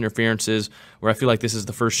some pass interferences where I feel like this is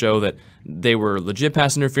the first show that they were legit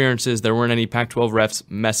pass interferences. There weren't any Pac-12 refs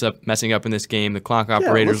messing up in this game. The clock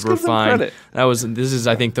operators were fine. This is,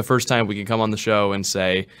 I think, the first time we can come on the show and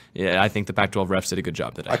say, yeah, I think the Pac-12 refs did a good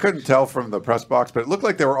job today. I couldn't tell from the press box, but it looked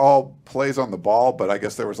like they were all plays on the ball, but I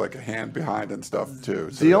guess there was like a hand behind and stuff too.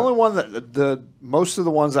 So the only one that most of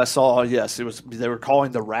the ones I saw, yes, they were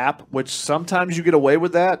calling the wrap, which sometimes you get away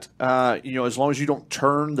with that, as long as you don't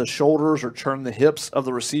turn the shoulders or turn the hips of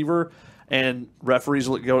the receiver. And referees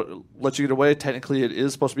let you get away. Technically, it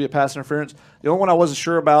is supposed to be a pass interference. The only one I wasn't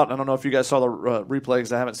sure about, I don't know if you guys saw the replay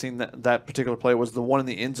because I haven't seen that particular play, was the one in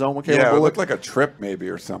the end zone with Caleb Bullock. Yeah, it looked like a trip maybe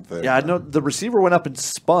or something. Yeah, I know the receiver went up and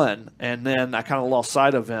spun, and then I kind of lost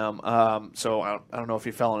sight of him. So I don't know if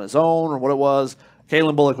he fell on his own or what it was.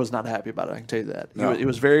 Kalen Bullock was not happy about it, I can tell you that. No. He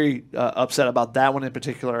was very upset about that one in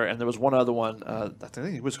particular, and there was one other one. I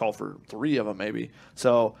think he was called for 3 of them maybe.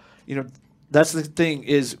 So, that's the thing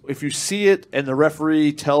is if you see it and the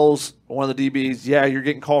referee tells one of the DBs, yeah, you're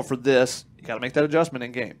getting called for this, you got to make that adjustment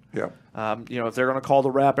in game. Yeah. If they're going to call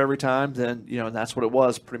the wrap every time, then, and that's what it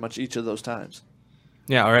was pretty much each of those times.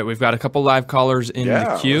 Yeah, all right. We've got a couple live callers in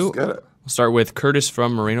the queue. Let's get it. We'll start with Curtis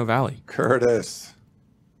from Moreno Valley. Curtis.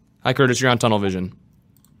 Hi, Curtis. You're on Tunnel Vision.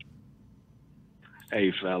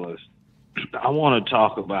 Hey, fellas. I want to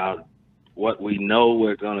talk about what we know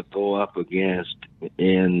we're going to go up against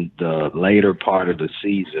in the later part of the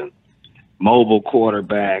season. Mobile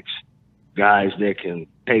quarterbacks, guys that can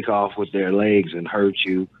take off with their legs and hurt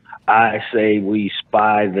you. I say we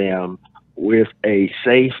spy them with a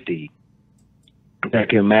safety that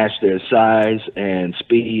can match their size and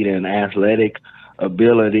speed and athletic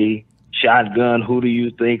ability. Shotgun, who do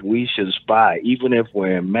you think we should spy? Even if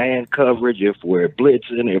we're in man coverage, if we're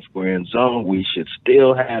blitzing, if we're in zone, we should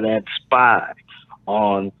still have that spy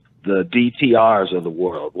on the DTRs of the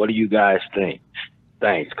world. What do you guys think?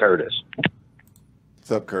 Thanks, Curtis.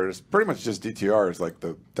 What's up, Curtis? Pretty much just DTR is like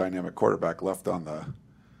the dynamic quarterback left on the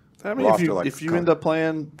roster. If you end up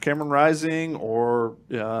playing Cameron Rising or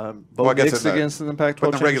Bo Nix against them in the Pac-12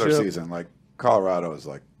 but in the regular championship. season, like Colorado is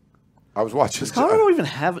like, I was watching. Does Colorado even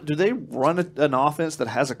have? Do they run an offense that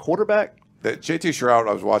has a quarterback? JT Shroud,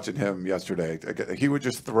 I was watching him yesterday. He would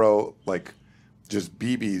just throw just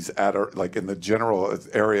BBs at like in the general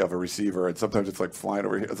area of a receiver, and sometimes it's like flying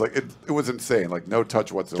over here. It's like it was insane, like no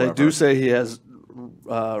touch whatsoever. They do say he has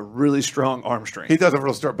really strong arm strength. He does have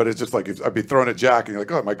real strong, but it's just like I'd be throwing a jack, and you're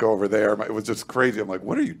like, oh, it might go over there. It was just crazy. I'm like,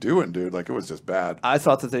 what are you doing, dude? Like it was just bad. I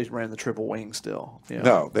thought that they ran the triple wing still.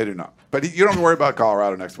 No, they do not. But you don't have to worry about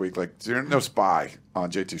Colorado next week. Like there's no spy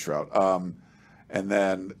on JT Shroud. And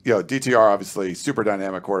then DTR obviously super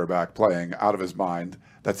dynamic quarterback playing out of his mind.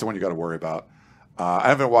 That's the one you got to worry about. I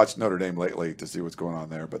haven't watched Notre Dame lately to see what's going on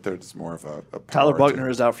there, but there's more of a Tyler Buckner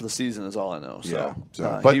is out for the season, is all I know. So,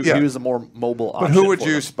 he was a more mobile option. But who would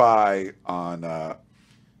you spy on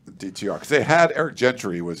DTR? Because they had Eric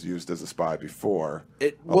Gentry was used as a spy before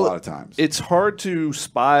a lot of times. It's hard to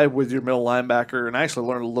spy with your middle linebacker, and I actually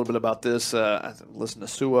learned a little bit about this. I listened to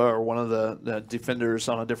Sua or one of the defenders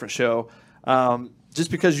on a different show. Just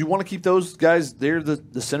because you want to keep those guys, they're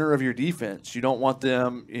the center of your defense. You don't want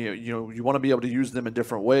them, you want to be able to use them in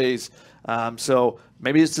different ways. So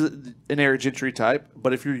maybe it's an Eric Gentry type,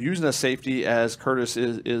 but if you're using a safety as Curtis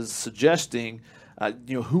is suggesting,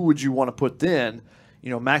 who would you want to put then?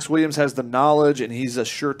 Max Williams has the knowledge and he's a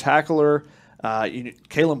sure tackler.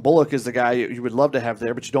 Kalen Bullock is the guy you would love to have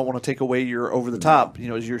there, but you don't want to take away your over the top,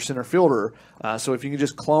 as your center fielder. So if you can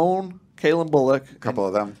just clone Kalen Bullock, A couple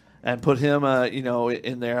of them. and put him,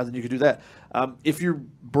 in there, then you could do that. If you're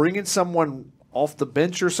bringing someone off the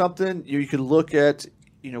bench or something, you could look at,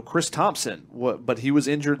 Chris Thompson, but he was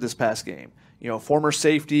injured this past game. Former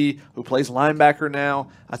safety who plays linebacker now.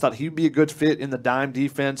 I thought he'd be a good fit in the dime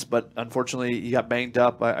defense, but unfortunately he got banged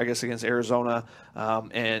up, I guess, against Arizona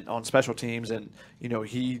and on special teams, and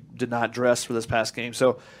he did not dress for this past game.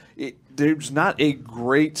 So there's not a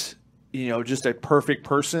great, just a perfect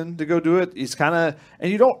person to go do it. It's kind of,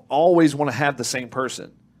 and you don't always want to have the same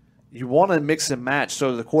person. You want to mix and match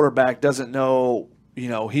so the quarterback doesn't know.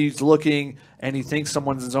 He's looking and he thinks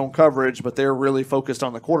someone's in zone coverage, but they're really focused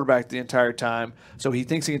on the quarterback the entire time. So he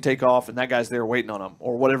thinks he can take off, and that guy's there waiting on him,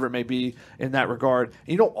 or whatever it may be in that regard. And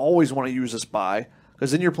you don't always want to use a spy,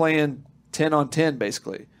 because then you're playing 10 on 10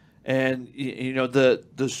 basically. And the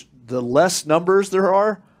less numbers there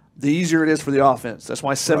are, the easier it is for the offense. That's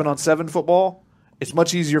why 7 on 7 football, it's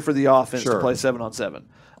much easier for the offense to play 7 on 7.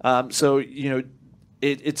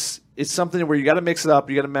 It's something where you got to mix it up.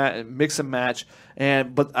 You got to mix and match.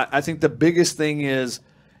 But I think the biggest thing is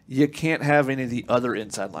you can't have any of the other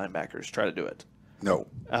inside linebackers try to do it. No.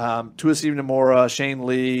 Tua Tagovailoa, Shane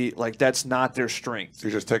Lee, that's not their strength.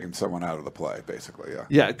 You're just taking someone out of the play, basically, yeah.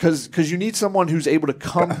 Yeah, because you need someone who's able to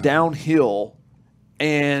come downhill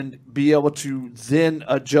and be able to then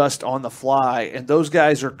adjust on the fly. And those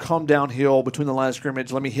guys are come downhill between the line of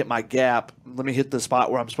scrimmage. Let me hit my gap. Let me hit the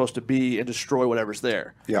spot where I'm supposed to be and destroy whatever's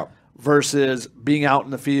there. Yeah. Versus being out in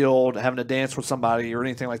the field, having to dance with somebody or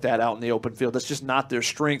anything like that out in the open field. That's just not their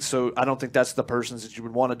strength. So I don't think that's the persons that you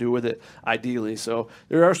would want to do with it ideally. So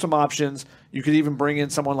there are some options. You could even bring in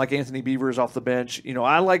someone like Anthony Beavers off the bench.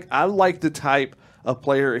 I like the type of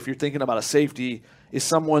player, if you're thinking about a safety, is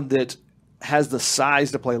someone that has the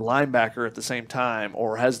size to play linebacker at the same time,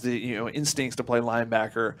 or has the instincts to play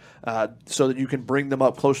linebacker, so that you can bring them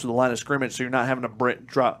up close to the line of scrimmage, so you're not having to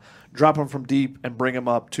drop them from deep and bring them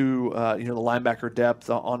up to the linebacker depth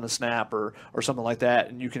on the snap or something like that,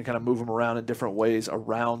 and you can kind of move them around in different ways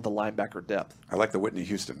around the linebacker depth. I like the Whitney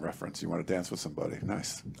Houston reference. You want to dance with somebody.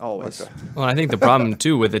 Nice. Always. Okay. Well, I think the problem,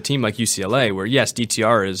 too, with a team like UCLA, where, yes,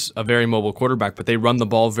 DTR is a very mobile quarterback, but they run the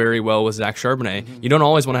ball very well with Zach Charbonnet. Mm-hmm. You don't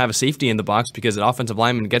always want to have a safety in the box, because an offensive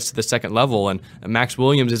lineman gets to the second level, and Max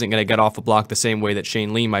Williams isn't going to get off a block the same way that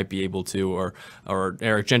Shane Lee might be able to, or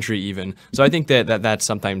Eric Gentry even. So I think that's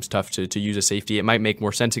sometimes tough to use a safety. It might make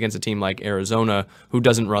more sense against a team like Arizona, who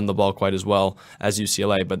doesn't run the ball quite as well as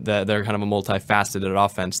UCLA, but they're kind of a multifaceted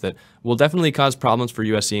offense that will definitely cause problems for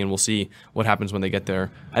USC, and we'll see what happens when they get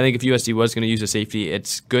there. I think if USC was going to use a safety,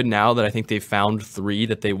 it's good now that I think they've found 3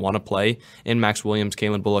 that they want to play in Max Williams,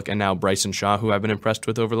 Kalen Bullock, and now Bryson Shaw, who I've been impressed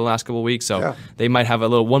with over the last couple of weeks. So they might have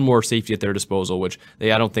one more safety at their disposal, which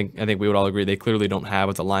I think we would all agree they clearly don't have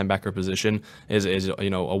at the linebacker position. Is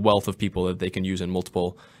a wealth of people that they can use in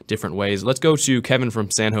multiple different ways. Let's go to Kevin from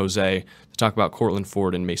San Jose to talk about Cortland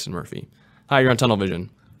Ford and Mason Murphy. Hi, you're on Tunnel Vision.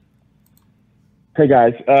 Hey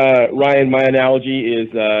guys, Ryan, my analogy is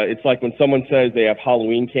it's like when someone says they have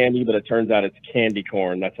Halloween candy, but it turns out it's candy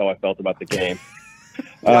corn. That's how I felt about the game.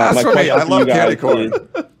 That's for me. I love candy corn.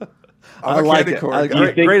 I like it.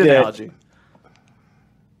 Great analogy.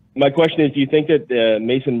 My question is, do you think that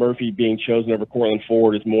Mason Murphy being chosen over Cortland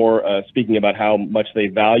Ford is more speaking about how much they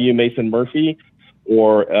value Mason Murphy,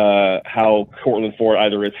 or how Cortland Ford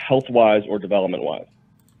either is health-wise or development-wise?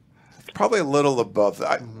 Probably a little of both.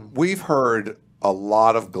 We've heard a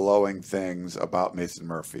lot of glowing things about Mason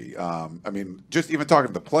Murphy. Just even talking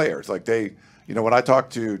to the players, when I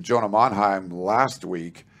talked to Jonah Monheim last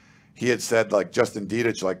week, he had said Justin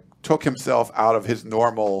Dietich took himself out of his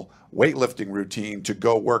normal weightlifting routine to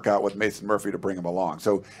go work out with Mason Murphy to bring him along.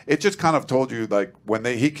 So it just kind of told you when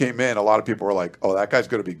he came in, a lot of people were like, oh, that guy's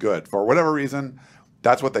going to be good. For whatever reason,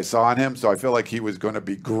 that's what they saw in him. So I feel like he was going to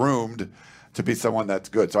be groomed to be someone that's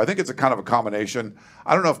good. So I think it's a kind of a combination.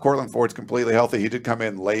 I don't know if Cortland Ford's completely healthy. He did come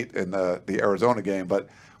in late in the Arizona game, but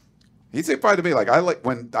he seemed probably to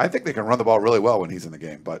me I think they can run the ball really well when he's in the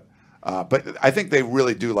game. But I think they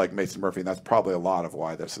really do like Mason Murphy, and that's probably a lot of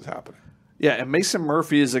why this is happening. Yeah, and Mason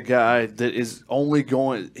Murphy is a guy that is only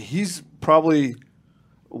going – he's probably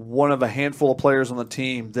one of a handful of players on the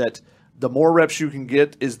team that the more reps you can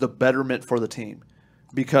get is the betterment for the team,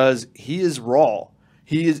 because he is raw.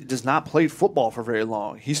 He does not play football for very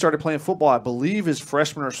long. He started playing football, I believe, his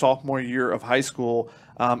freshman or sophomore year of high school,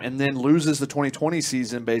 and then loses the 2020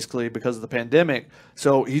 season basically because of the pandemic.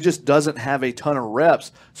 So he just doesn't have a ton of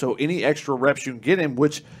reps. So any extra reps you can get him,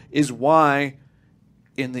 which is why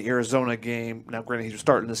in the Arizona game. Now, granted, he was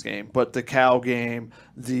starting this game, but the Cal game,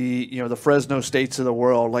 the Fresno States of the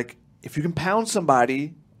world. Like, if you can pound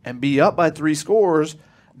somebody and be up by 3 scores,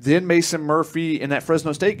 then Mason Murphy in that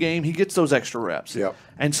Fresno State game, he gets those extra reps. Yep.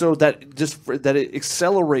 And so that it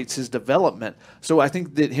accelerates his development. So I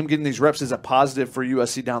think that him getting these reps is a positive for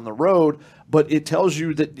USC down the road, but it tells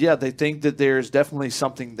you that, they think that there's definitely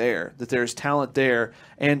something there, that there's talent there.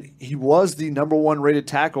 And he was the number 1 rated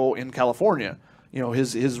tackle in California,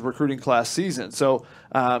 his recruiting class season. So,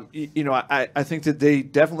 I think that they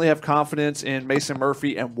definitely have confidence in Mason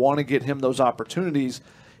Murphy and want to get him those opportunities.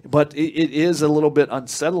 But it is a little bit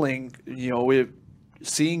unsettling,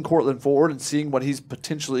 seeing Cortland Ford and seeing what he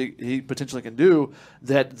potentially can do,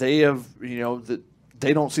 that they have, that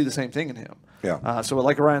they don't see the same thing in him. Yeah. So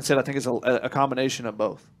like Ryan said, I think it's a combination of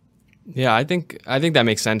both. Yeah, I think that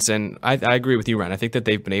makes sense, and I agree with you, Ryan. I think that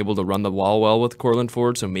they've been able to run the ball well with Cortland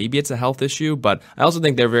Ford, so maybe it's a health issue, but I also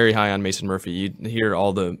think they're very high on Mason Murphy. You hear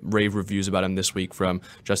all the rave reviews about him this week from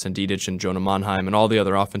Justin Dedich and Jonah Monheim and all the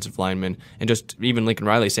other offensive linemen, and just even Lincoln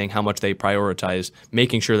Riley saying how much they prioritize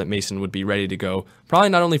making sure that Mason would be ready to go, probably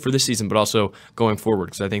not only for this season, but also going forward,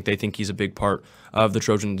 because I think they think he's a big part of the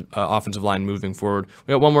Trojan offensive line moving forward.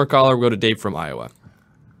 We got one more caller. We'll go to Dave from Iowa.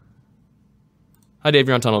 Hi, Dave.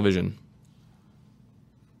 You're on Tunnel Vision.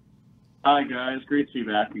 Hi, guys. Great to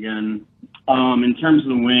be back again. In terms of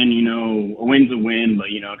the win, a win's a win, but,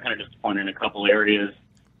 kind of disappointed in a couple areas.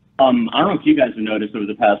 I don't know if you guys have noticed over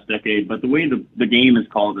the past decade, but the way the game is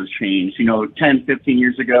called has changed. 10, 15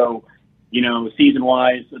 years ago,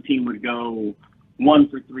 season-wise, a team would go 1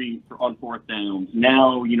 for 3 on 4th downs.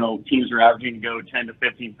 Now, teams are averaging to go 10 to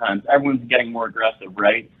 15 times. Everyone's getting more aggressive,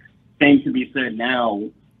 right? Same can be said now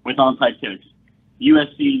with onside kicks.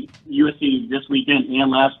 USC this weekend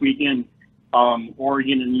and last weekend,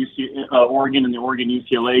 Oregon and the Oregon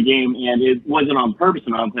UCLA game, and it wasn't on purpose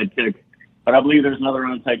an onside kick, but I believe there's another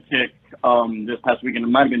onside kick this past weekend. It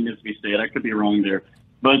might have been Mississippi State. I could be wrong there.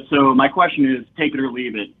 But so my question is, take it or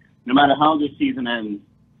leave it. No matter how this season ends,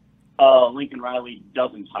 Lincoln Riley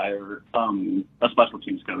doesn't hire a special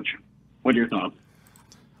teams coach. What are your thoughts?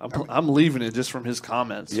 I'm leaving it just from his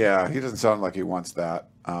comments. Yeah, he doesn't sound like he wants that.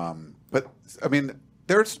 But I mean,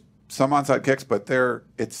 there's some onside kicks, but they're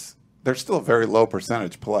still a very low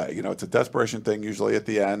percentage play. It's a desperation thing usually at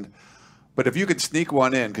the end. But if you could sneak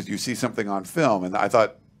one in because you see something on film, and I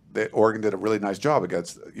thought that Oregon did a really nice job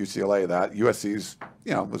against UCLA. That USC's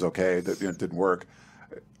was okay. That didn't work.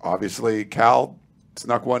 Obviously, Cal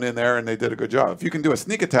snuck one in there, and they did a good job. If you can do a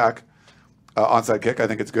sneak attack onside kick, I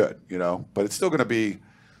think it's good. But it's still going to be.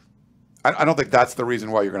 I don't think that's the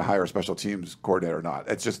reason why you're going to hire a special teams coordinator or not.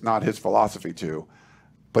 It's just not his philosophy to.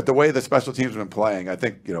 But the way the special teams have been playing, I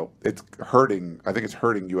think it's hurting. I think it's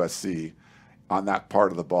hurting USC on that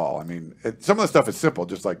part of the ball. I mean, some of the stuff is simple,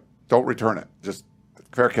 just like don't return it, just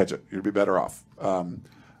fair catch it. You'd be better off.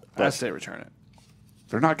 I say return it.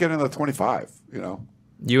 They're not getting the 25.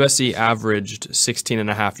 USC averaged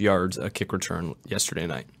 16.5 yards a kick return yesterday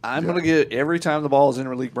night. I'm going to get every time the ball is in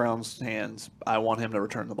Malik Brown's hands, I want him to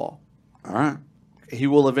return the ball. All right. He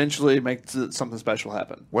will eventually make something special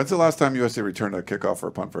happen. When's the last time USC returned a kickoff or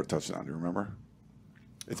a punt for a touchdown? Do you remember?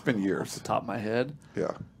 It's been years. Off the top of my head.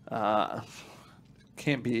 Yeah.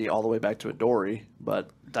 Can't be all the way back to Adoree,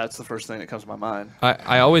 but that's the first thing that comes to my mind.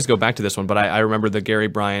 I always go back to this one, but I remember the Gary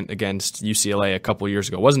Bryant against UCLA a couple years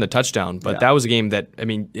ago. It wasn't a touchdown, but that was a game that,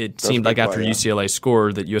 it seemed like after UCLA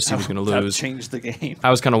scored that USC was going to lose. That changed the game.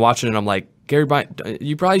 I was kind of watching it, and I'm like, Gary Bryant,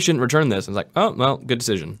 you probably shouldn't return this. I was like, oh, well, good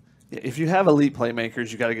decision. If you have elite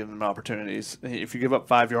playmakers, you got to give them opportunities. If you give up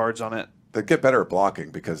 5 yards on it, they get better at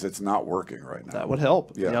blocking because it's not working right now. That would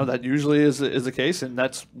help. Yeah. That usually is the case, and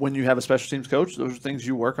that's when you have a special teams coach. Those are things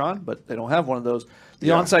you work on, but they don't have one of those. The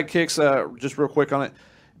onside kicks, just real quick on it,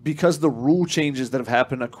 because the rule changes that have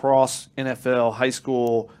happened across NFL, high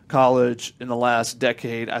school, college in the last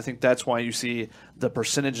decade, I think that's why you see the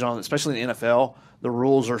percentage on, especially in the NFL, the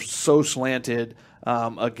rules are so slanted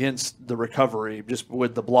against the recovery, just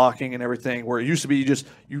with the blocking and everything, where it used to be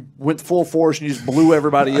you went full force and you just blew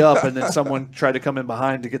everybody up, and then someone tried to come in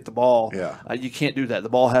behind to get the ball. Yeah. You can't do that. The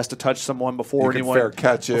ball has to touch someone before anyone fair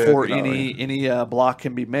catch it, before any block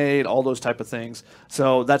can be made. All those type of things.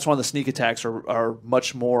 So that's why the sneak attacks are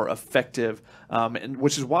much more effective, and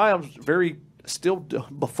which is why I'm still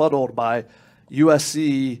befuddled by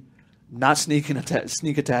USC not sneak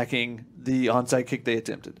attacking the onside kick they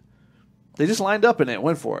attempted. They just lined up in it and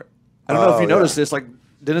went for it. I don't know if you noticed this. Like,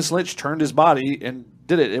 Dennis Lynch turned his body and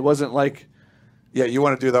did it. It wasn't like... Yeah, you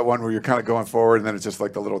want to do that one where you're kind of going forward and then it's just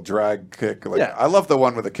like the little drag kick. I love the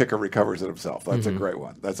one where the kicker recovers it himself. That's a great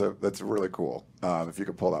one. That's really cool if you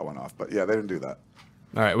could pull that one off. But, yeah, they didn't do that.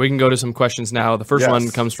 All right, we can go to some questions now. The first Yes. one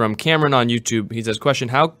comes from Cameron on YouTube. He says, question,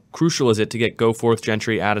 how crucial is it to get Goforth,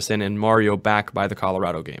 Gentry, Addison, and Mario back by the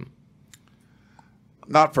Colorado game?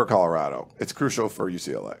 Not for Colorado. It's crucial for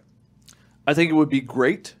UCLA. I think it would be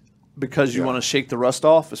great because you want to shake the rust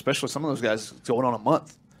off, especially some of those guys going on a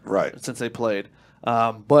month since they played.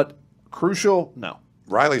 But crucial, no.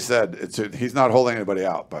 Riley said he's not holding anybody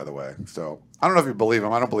out, by the way. So I don't know if you believe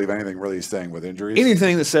him. I don't believe anything really he's saying with injuries.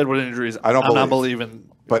 Anything that said with injuries, I'm not believing.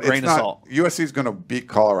 But grain it's of not. salt. USC is going to beat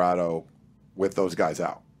Colorado with those guys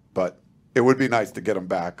out. But it would be nice to get them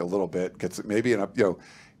back a little bit.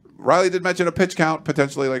 Riley did mention a pitch count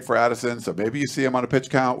potentially like for Addison. So maybe you see him on a pitch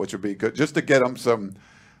count, which would be good just to get him some.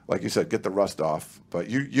 Like you said, get the rust off. But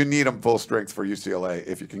you need them full strength for UCLA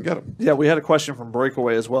if you can get them. Yeah, we had a question from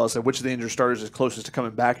Breakaway as well. It said, which of the injured starters is closest to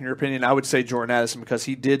coming back in your opinion? I would say Jordan Addison because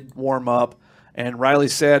he did warm up. And Riley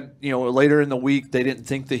said, later in the week they didn't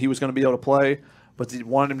think that he was going to be able to play, but they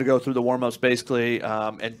wanted him to go through the warm-ups basically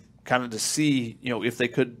and kind of to see, if they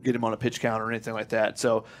could get him on a pitch count or anything like that.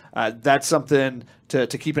 So that's something to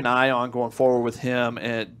keep an eye on going forward with him,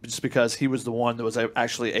 and just because he was the one that was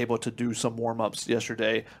actually able to do some warm-ups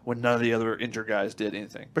yesterday when none of the other injured guys did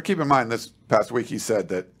anything. But keep in mind, this past week he said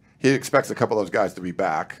that he expects a couple of those guys to be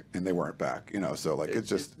back, and they weren't back. So like it's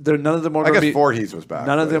just none of them were. I guess Voorhees was back.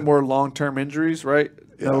 None of them were long-term injuries, right?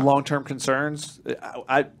 Yeah. No long-term concerns. It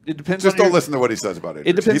depends. Just on don't listen to what he says about it.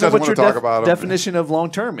 It depends he on doesn't what want your to talk about definition of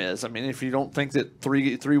long-term is. I mean, if you don't think that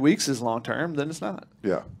three weeks is long-term, then it's not.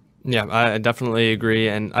 Yeah. Yeah, I definitely agree,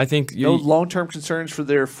 and I think no long-term concerns for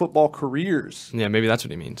their football careers. Yeah, maybe that's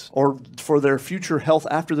what he means, or for their future health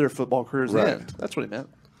after their football careers end. That's what he meant.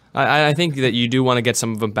 I think that you do want to get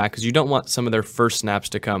some of them back because you don't want some of their first snaps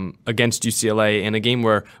to come against UCLA in a game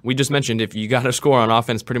where we just mentioned if you got to score on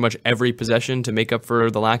offense pretty much every possession to make up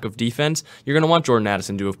for the lack of defense, you're going to want Jordan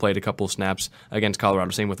Addison to have played a couple snaps against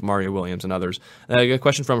Colorado, same with Mario Williams and others. A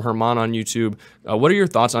question from Herman on YouTube. What are your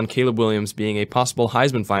thoughts on Caleb Williams being a possible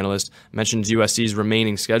Heisman finalist? Mentions USC's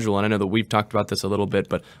remaining schedule, and I know that we've talked about this a little bit,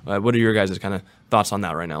 but what are your guys' kind of thoughts on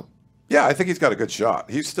that right now? Yeah, I think he's got a good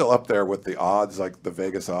shot. He's still up there with the odds, like the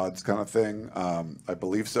Vegas odds kind of thing. I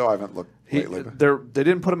believe so. I haven't looked lately. They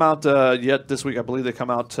didn't put him out yet this week. I believe they come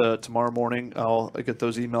out tomorrow morning. I'll get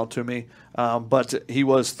those emailed to me. But he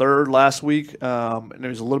was third last week, and he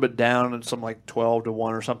was a little bit down in some like 12-1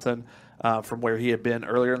 or something from where he had been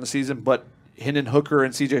earlier in the season. But Hendon Hooker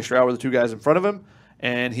and C.J. Stroud were the two guys in front of him.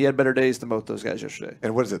 And he had better days than both those guys yesterday.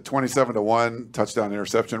 And what is it, 27-1 touchdown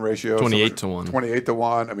interception ratio? 28-1.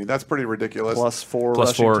 28-1. I mean, that's pretty ridiculous. Plus four.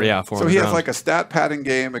 Yeah, 4. So he has like a stat padding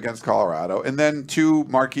game against Colorado, and then 2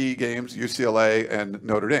 marquee games, UCLA and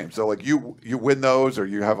Notre Dame. So like you win those, or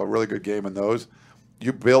you have a really good game in those,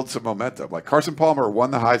 you build some momentum. Like Carson Palmer won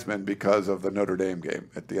the Heisman because of the Notre Dame game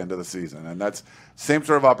at the end of the season, and that's same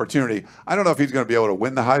sort of opportunity. I don't know if he's going to be able to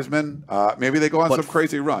win the Heisman. Maybe they go on some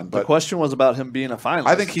crazy run. But the question was about him being a finalist.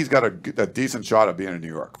 I think he's got a decent shot at being in New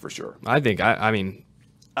York for sure. I mean,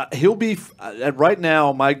 he'll be right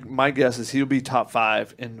now. My guess is he'll be top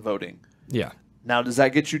 5 in voting. Yeah. Now, does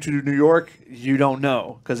that get you to New York? You don't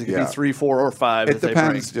know because it could be 3, 4, or 5. It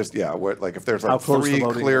depends. Just like if there's like 3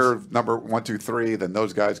 clear number 1, 2, 3, then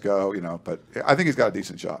those guys go. But I think he's got a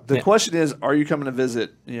decent shot. The question is, are you coming to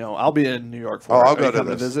visit? I'll be in New York for. I'll go to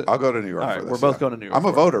this. Visit? I'll go to New York. All right, for this. We're both going to New York. I'm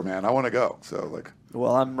a voter, man. I want to go. So like.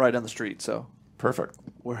 Well, I'm right down the street, so. Perfect.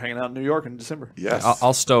 We're hanging out in New York in December. Yes.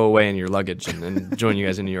 I'll stow away in your luggage and join you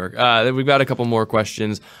guys in New York. We've got a couple more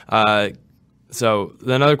questions. So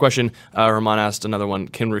another question, Herman asked another one.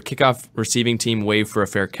 Can kickoff receiving team waive for a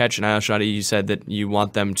fair catch? And I know, Shadi, you said that you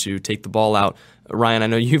want them to take the ball out. Ryan, I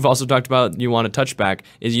know you've also talked about you want a touchback.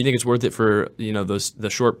 Do you think it's worth it for the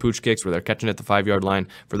short pooch kicks where they're catching at the 5-yard line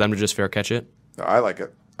for them to just fair catch it? I like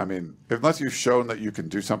it. I mean, unless you've shown that you can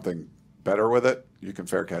do something better with it, you can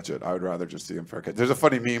fair catch it. I would rather just see him fair catch. There's a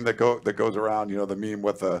funny meme that goes around. The meme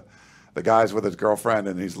with the guy's with his girlfriend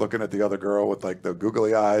and he's looking at the other girl with like the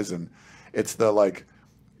googly eyes, and it's the like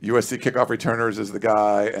USC kickoff returners is the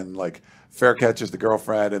guy, and like fair catch is the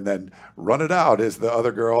girlfriend, and then run it out is the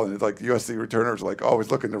other girl, and it's like USC returners are like always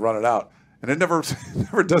looking to run it out, and it never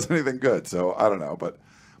does anything good. So I don't know, but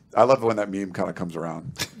I love when that meme kind of comes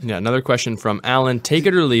around. Yeah, another question from Alan. Take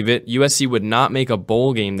it or leave it. USC would not make a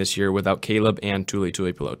bowl game this year without Caleb and Tuli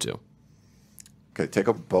Tuipulotu. Okay, take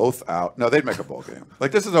them both out. No, they'd make a bowl game.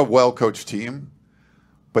 Like this is a well-coached team,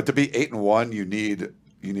 but to be 8-1, you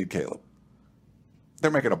need Caleb. They're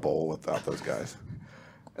making a bowl without those guys.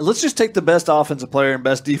 Let's just take the best offensive player and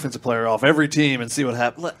best defensive player off every team and see what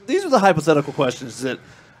happens. These are the hypothetical questions that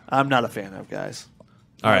I'm not a fan of, guys.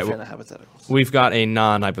 All right. Fan of hypotheticals. We've got a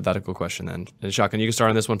non-hypothetical question then. And Shotgun, you can start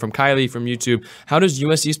on this one from Kylie from YouTube. How does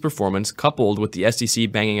USC's performance, coupled with the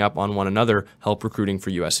SEC banging up on one another, help recruiting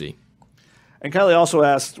for USC? And Kylie also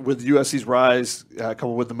asked, with USC's rise,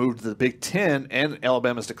 coupled with the move to the Big Ten and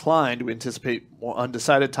Alabama's decline, do we anticipate more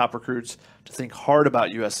undecided top recruits to think hard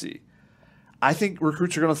about USC? I think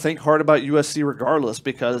recruits are going to think hard about USC regardless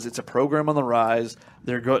because it's a program on the rise.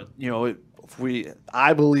 They're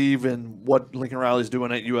I believe in what Lincoln Riley's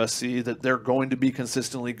doing at USC, that they're going to be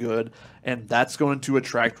consistently good, and that's going to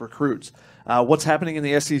attract recruits. What's happening in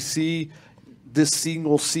the SEC this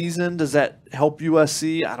single season, does that help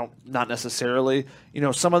USC? Not necessarily.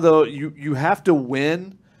 Some of you have to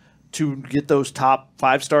win to get those top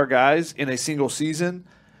 5-star guys in a single season.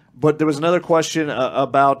 But there was another question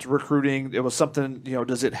about recruiting. It was something,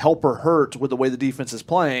 does it help or hurt with the way the defense is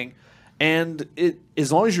playing? And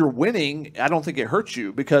as long as you're winning, I don't think it hurts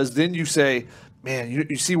you, because then you say, man,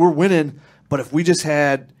 you see, we're winning, but if we just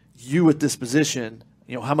had you at this position,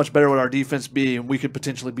 how much better would our defense be, and we could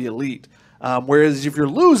potentially be elite. Whereas if you're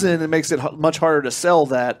losing, it makes it much harder to sell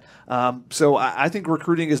that. So I think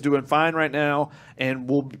recruiting is doing fine right now and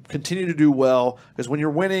will continue to do well, because when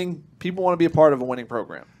you're winning, people want to be a part of a winning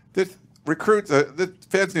program. The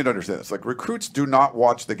fans need to understand this. Like, recruits do not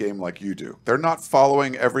watch the game like you do. They're not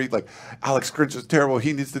following every, Alex Grinch is terrible,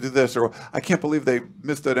 he needs to do this, or I can't believe they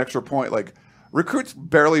missed an extra point. Like, recruits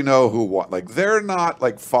barely know who won. Like, they're not,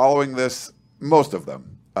 following this, most of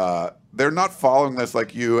them. They're not following this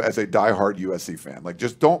like you as a diehard USC fan.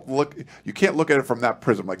 Just don't look. You can't look at it from that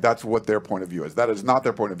prism. That's what their point of view is. That is not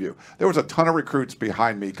their point of view. There was a ton of recruits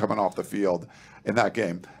behind me coming off the field in that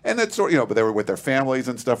game, and that's but they were with their families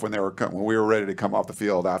and stuff when we were ready to come off the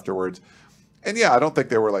field afterwards. And yeah, I don't think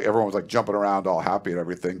they were everyone was jumping around all happy and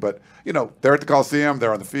everything. But they're at the Coliseum,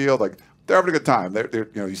 they're on the field, they're having a good time. They're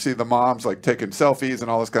you see the moms taking selfies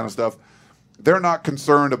and all this kind of stuff. They're not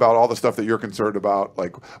concerned about all the stuff that you're concerned about.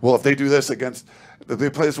 If they do this if they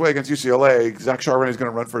play this way against UCLA, Zach Charbonnet is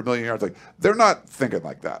going to run for 1 million yards. They're not thinking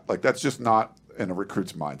like that. That's just not in a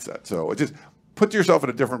recruit's mindset. So it just put yourself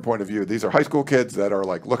in a different point of view. These are high school kids that are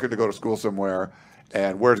looking to go to school somewhere,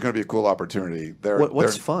 and where's going to be a cool opportunity.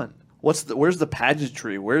 What's fun? Where's the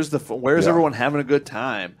pageantry? Where's everyone having a good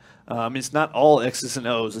time? It's not all X's and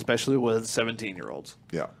O's, especially with 17-year-olds.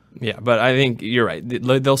 Yeah. Yeah, but I think you're right.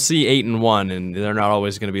 They'll see 8-1, and they're not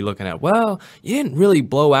always going to be looking at, well, you didn't really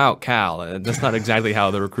blow out Cal. That's not exactly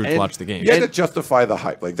how the recruits watch the game. You had to justify the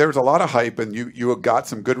hype. There's a lot of hype, and you got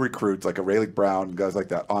some good recruits like a Rayleigh Brown and guys like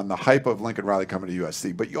that on the hype of Lincoln Riley coming to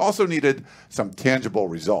USC. But you also needed some tangible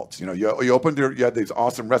results. You had these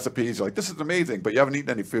awesome recipes. You're this is amazing, but you haven't eaten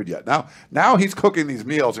any food yet. Now he's cooking these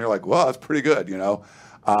meals, and you're well, that's pretty good,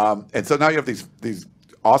 And so now you have these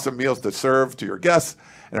awesome meals to serve to your guests.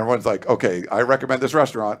 And everyone's okay, I recommend this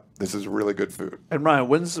restaurant. This is really good food. And Ryan,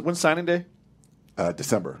 when's signing day?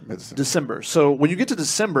 Mid-December. December. So when you get to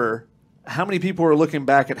December, how many people are looking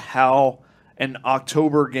back at how an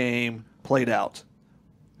October game played out?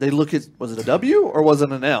 They look at, was it a W or was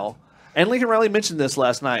it an L? And Lincoln Riley mentioned this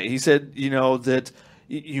last night. He said, that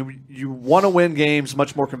you want to win games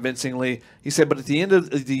much more convincingly. He said, but at the end of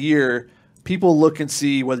the year, people look and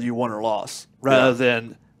see whether you won or lost rather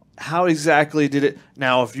than how exactly did it.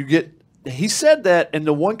 Now, he said that, and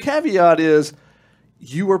the one caveat is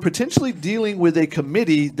you are potentially dealing with a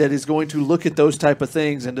committee that is going to look at those type of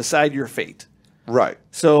things and decide your fate. Right.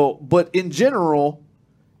 So, but in general,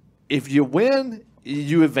 if you win,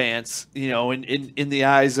 you advance, in the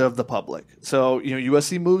eyes of the public. So,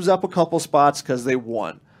 USC moves up a couple spots because they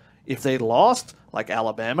won. If they lost, like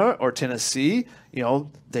Alabama or Tennessee,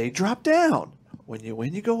 they drop down. When you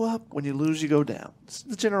win, you go up. When you lose, you go down. It's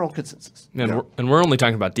the general consensus. And we're only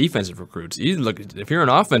talking about defensive recruits. If you're an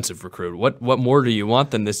offensive recruit, what more do you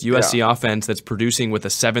want than this USC offense that's producing with a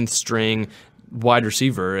 7th-string wide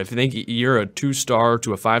receiver? If you think you're a 2-star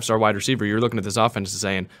to a 5-star wide receiver, you're looking at this offense and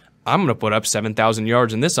saying, I'm going to put up 7,000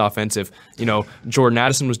 yards in this offense if, Jordan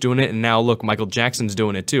Addison was doing it, and now, look, Michael Jackson's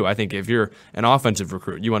doing it too. I think if you're an offensive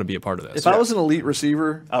recruit, you want to be a part of this. If I was an elite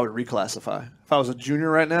receiver, I would reclassify. If I was a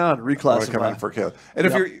junior right now, I'd reclassify. Come in for Caleb. And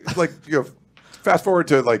if you're, fast forward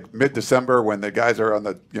to mid-December when the guys are on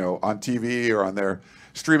on TV or on their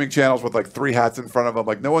streaming channels with 3 hats in front of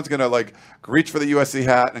them, no one's going to reach for the USC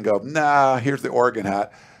hat and go, nah, here's the Oregon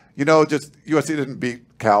hat. Just USC didn't beat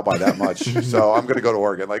Cal by that much, so I'm going to go to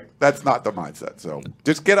Oregon. That's not the mindset. So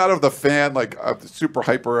just get out of the fan, super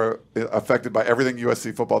hyper affected by everything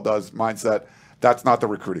USC football does mindset. That's not the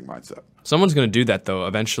recruiting mindset. Someone's going to do that, though,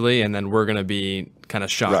 eventually, and then we're going to be kind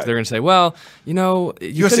of shocked. Right. They're going to say, well,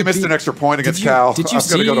 USC missed an extra point against Cal. I'm going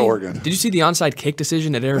to go to Oregon. Did you see the onside kick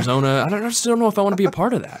decision at Arizona? I just don't know if I want to be a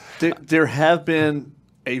part of that. There have been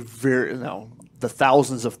the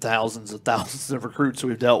thousands of recruits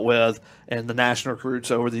we've dealt with and the national recruits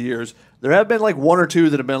over the years. There have been like one or two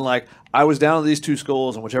that have been like, I was down to these two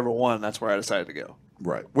schools, and whichever one, that's where I decided to go.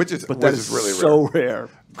 Right, which is really so rare.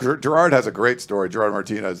 Gerard has a great story. Gerard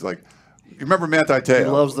Martinez, you remember Manti Te'o? He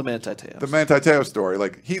loves the Manti Te'o. The Manti Te'o story.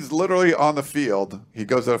 He's literally on the field. He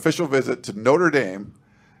goes on an official visit to Notre Dame,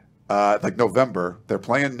 November. They're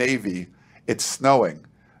playing Navy. It's snowing.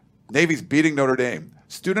 Navy's beating Notre Dame.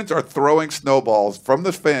 Students are throwing snowballs from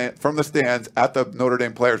the stands at the Notre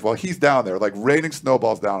Dame players while he's down there, raining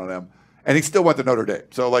snowballs down on him, and he still went to Notre Dame.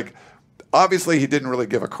 So, obviously, he didn't really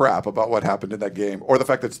give a crap about what happened in that game or the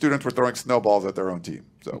fact that students were throwing snowballs at their own team.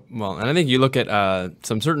 So, well, and I think you look at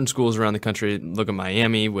some certain schools around the country. Look at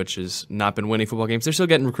Miami, which has not been winning football games. They're still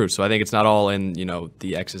getting recruits. So I think it's not all in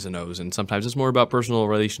the X's and O's. And sometimes it's more about personal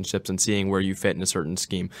relationships and seeing where you fit in a certain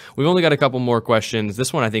scheme. We've only got a couple more questions.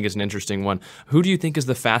 This one I think is an interesting one. Who do you think is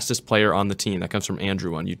the fastest player on the team? That comes from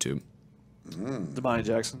Andrew on YouTube. Damani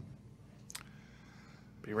Jackson.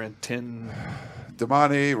 He ran 10.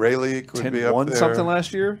 Damani, Rayleigh would be up 10-1 there. something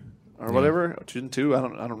last year or whatever. 2-2. I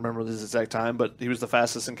don't remember his exact time, but he was the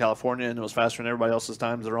fastest in California, and it was faster than everybody else's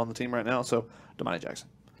times that are on the team right now. So Damani Jackson.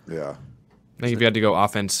 Yeah. I think if you had to go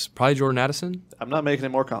offense, probably Jordan Addison. I'm not making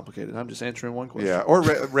it more complicated. I'm just answering one question. Yeah, or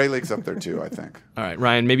Rayleigh's up there too, I think. All right,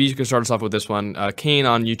 Ryan, maybe you can start us off with this one. Kane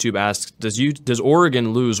on YouTube asks, does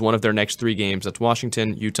Oregon lose one of their next 3 games? That's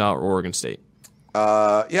Washington, Utah, or Oregon State.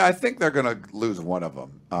 Yeah, I think they're going to lose one of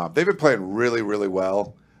them. They've been playing really, really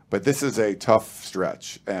well, but this is a tough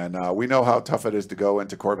stretch. And we know how tough it is to go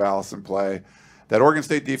into Corvallis and play. That Oregon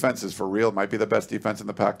State defense is for real. It might be the best defense in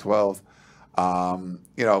the Pac-12.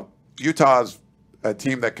 Utah's a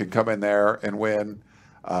team that can come in there and win.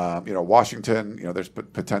 Washington, there's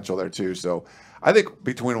potential there too. So I think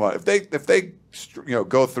between if they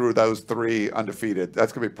go through those 3 undefeated,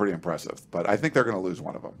 that's going to be pretty impressive. But I think they're going to lose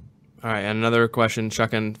one of them. All right, and another question,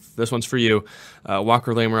 Chuckin. This one's for you.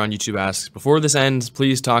 Walker Lamer on YouTube asks, before this ends,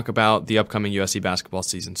 please talk about the upcoming USC basketball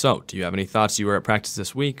season. So, do you have any thoughts? You were at practice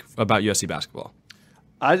this week about USC basketball.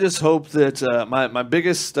 I just hope that my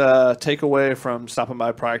biggest takeaway from stopping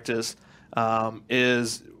by practice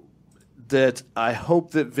is that I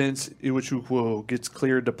hope that Vince Iwuchukwu gets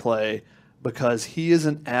cleared to play because he is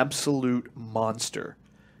an absolute monster.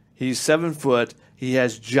 He's 7 foot. He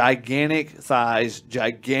has gigantic thighs,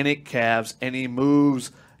 gigantic calves, and he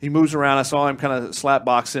moves around. I saw him kind of slap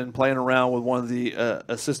boxing, playing around with one of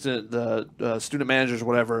the student managers or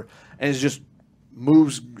whatever, and he just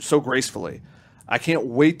moves so gracefully. I can't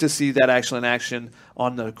wait to see that actually in action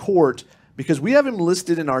on the court because we have him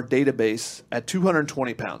listed in our database at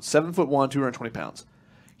 220 pounds, 7'1", 220 pounds.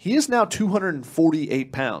 He is now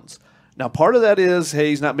 248 pounds. Now, part of that is,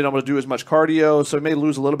 he's not been able to do as much cardio, so he may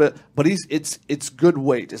lose a little bit, but it's good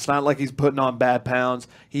weight. It's not like he's putting on bad pounds.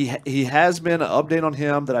 He has been an update on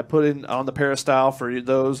him that I put in on the Peristyle for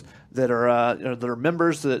those that are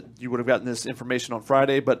members that you would have gotten this information on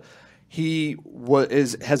Friday, but he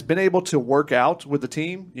has been able to work out with the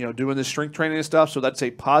team, doing this strength training and stuff. So that's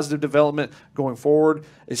a positive development going forward.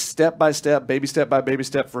 It's step by step by baby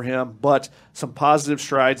step for him, but some positive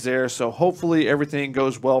strides there. So hopefully everything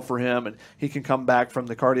goes well for him and he can come back from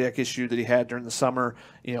the cardiac issue that he had during the summer,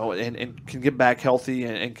 and can get back healthy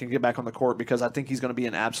and can get back on the court because I think he's going to be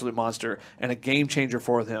an absolute monster and a game changer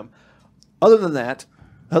for them. Other than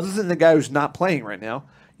the guy who's not playing right now,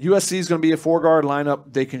 USC is going to be a 4-guard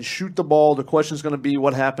lineup. They can shoot the ball. The question is going to be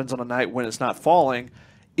what happens on a night when it's not falling.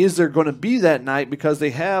 Is there going to be that night because they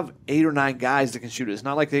have 8 or 9 guys that can shoot it? It's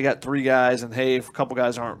not like they got 3 guys and, hey, if a couple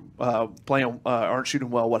guys aren't aren't shooting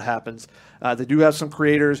well, what happens? They do have some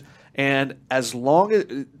creators, and as long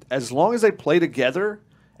as they play together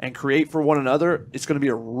and create for one another, it's going to be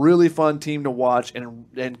a really fun team to watch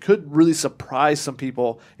and could really surprise some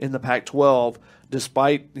people in the Pac-12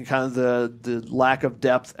 despite kind of the lack of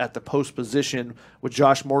depth at the post position with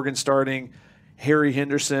Josh Morgan starting, Harry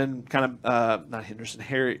Henderson,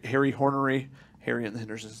 Harry Hornery, Harry and the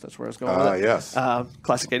Hendersons, that's where I was going with that. Yes.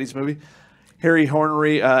 Classic 80s movie. Harry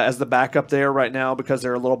Hornery as the backup there right now because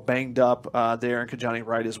they're a little banged up there, and Kajani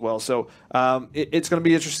Wright as well. So it's going to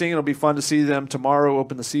be interesting. It'll be fun to see them tomorrow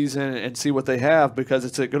open the season and see what they have because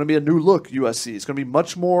it's going to be a new look USC. It's going to be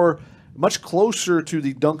much closer to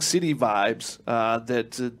the Dunk City vibes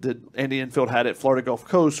that Andy Enfield had at Florida Gulf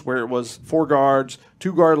Coast, where it was 4 guards,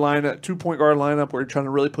 2-point guard lineup, where you're trying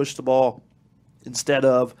to really push the ball instead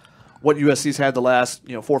of what USC's had the last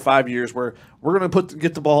 4 or 5 years, where we're going to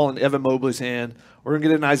get the ball in Evan Mobley's hand, we're going to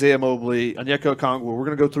get it in Isaiah Mobley, Onyeka Okongwu. We're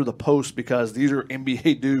going to go through the post because these are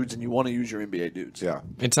NBA dudes, and you want to use your NBA dudes. Yeah.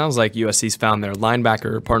 It sounds like USC's found their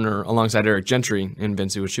linebacker partner alongside Eric Gentry in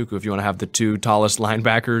Vince Iwuchukwu. If you want to have the 2 tallest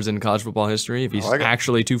linebackers in college football history, if he's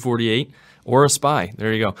actually 248 or a spy,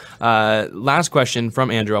 there you go. Last question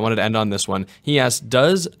from Andrew. I wanted to end on this one. He asked,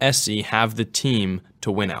 does SC have the team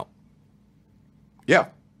to win out? Yeah,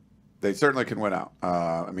 they certainly can win out.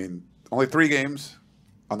 Only 3 games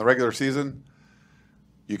on the regular season.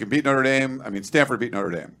 You can beat Notre Dame. Stanford beat Notre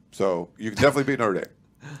Dame, so you can definitely beat Notre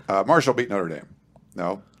Dame. Marshall beat Notre Dame.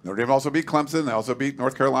 No, Notre Dame also beat Clemson. They also beat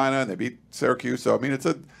North Carolina, and they beat Syracuse. So,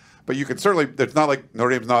 but you can certainly, it's not like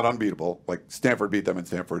Notre Dame's not unbeatable. Like Stanford beat them, and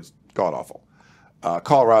Stanford's god-awful.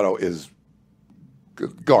 Colorado is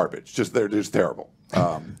garbage. They're just terrible.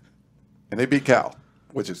 And they beat Cal,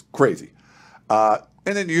 which is crazy. And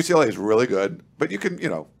then UCLA is really good, but you can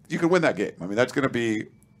win that game. That's going to be,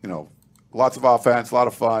 lots of offense, a lot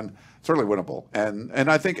of fun, certainly winnable. And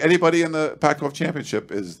I think anybody in the Pac-12 championship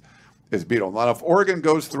is beatable. Now, if Oregon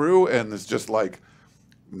goes through and is just like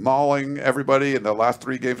mauling everybody in the last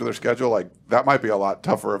 3 games of their schedule, like that might be a lot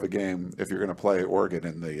tougher of a game if you're going to play Oregon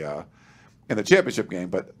in the championship game.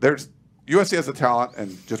 But USC has the talent,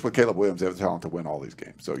 and just with Caleb Williams, they have the talent to win all these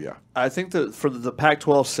games. So, yeah. I think that for the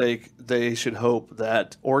Pac-12's sake, they should hope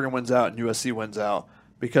that Oregon wins out and USC wins out,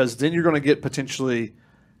 because then you're going to get potentially,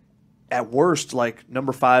 at worst, like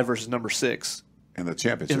number 5 versus number 6 in the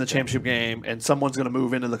championship game, and someone's going to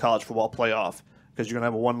move into the college football playoff because you're going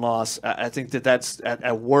to have a 1 loss. I think that's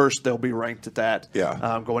at worst they'll be ranked at that.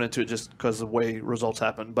 Going into it, just because of the way results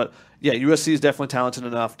happen. But yeah, USC is definitely talented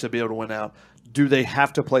enough to be able to win out. Do they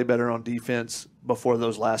have to play better on defense before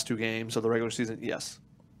those last 2 games of the regular season? Yes.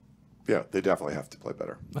 Yeah, they definitely have to play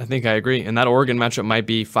better. I think I agree. And that Oregon matchup might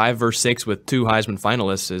be 5 versus 6 with 2 Heisman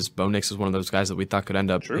finalists, as Bo Nix is one of those guys that we thought could end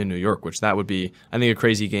up in New York, which that would be, I think, a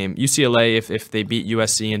crazy game. UCLA, if they beat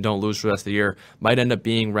USC and don't lose for the rest of the year, might end up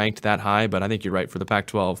being ranked that high, but I think you're right for the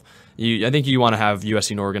Pac-12. I think you want to have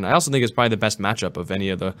USC and Oregon. I also think it's probably the best matchup of any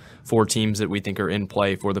of the 4 teams that we think are in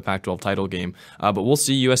play for the Pac-12 title game. But we'll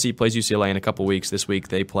see. USC plays UCLA in a couple weeks. This week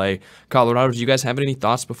they play Colorado. Do you guys have any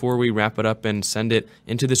thoughts before we wrap it up and send it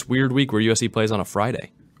into this weird week where USC plays on a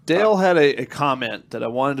Friday? Dale had a comment that I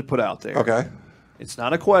wanted to put out there. Okay. It's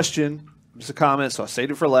not a question. It's a comment, so I saved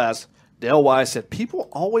it for last. Dale Wise said, people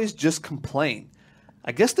always just complain.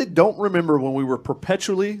 I guess they don't remember when we were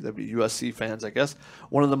perpetually, that'd be USC fans, I guess,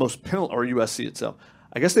 one of the most or USC itself.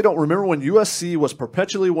 I guess they don't remember when USC was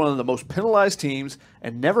perpetually one of the most penalized teams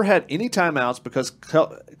and never had any timeouts because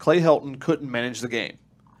Clay Helton couldn't manage the game.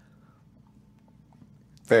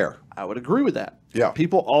 Fair. I would agree with that. Yeah.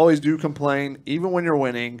 People always do complain, even when you're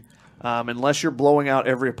winning, unless you're blowing out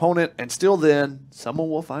every opponent, and still then, someone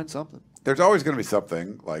will find something. There's always going to be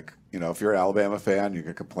something, like, if you're an Alabama fan, you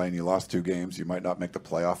can complain you lost 2 games, you might not make the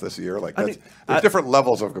playoff this year. Like, there's different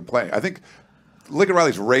levels of complaining. I think Lincoln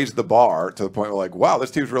Riley's raised the bar to the point where, like, wow,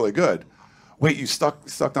 this team's really good. Wait, you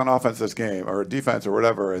stuck on offense this game or defense or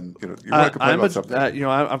whatever, and you want to complain about something.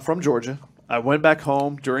 I'm from Georgia. I went back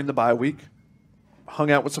home during the bye week,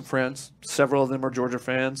 hung out with some friends. Several of them are Georgia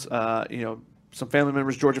fans. Some family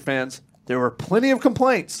members, Georgia fans. There were plenty of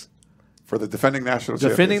complaints. For the defending national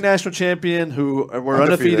champion who were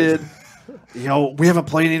undefeated. We haven't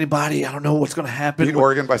played anybody. I don't know what's going to happen. Beat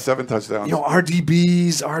Oregon by 7 touchdowns. Our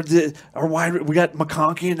DBs our wide. We got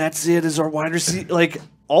McConkey, and that's it. Is our wide receiver like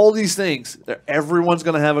all these things? Everyone's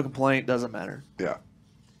going to have a complaint. Doesn't matter. Yeah,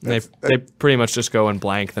 they pretty much just go and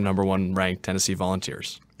blank the number 1 ranked Tennessee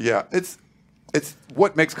Volunteers. Yeah, it's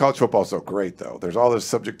what makes college football so great, though. There's all this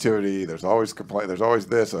subjectivity. There's always complaint. There's always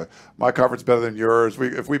this. My conference better than yours.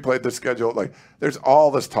 If we played this schedule, like there's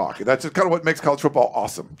all this talk. And that's just kind of what makes college football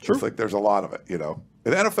awesome. Sure. It's like there's a lot of it. In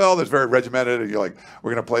the NFL, there's very regimented, and you're like,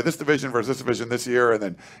 we're going to play this division versus this division this year, and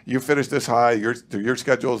then you finish this high. Your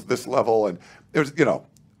schedule is this level, and there's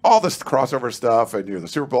all this crossover stuff, and the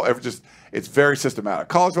Super Bowl. It's very systematic.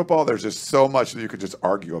 College football, there's just so much that you could just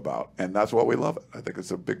argue about, and that's why we love it. I think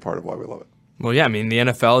it's a big part of why we love it. Well, yeah, the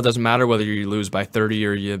NFL, it doesn't matter whether you lose by 30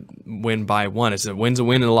 or you win by 1. It's a win's a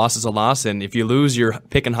win and a loss is a loss. And if you lose, you're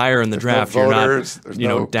picking higher in the draft. No voters,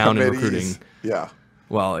 you're not, down committees. In recruiting. Yeah.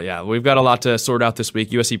 Well, yeah, we've got a lot to sort out this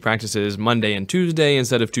week. USC practices Monday and Tuesday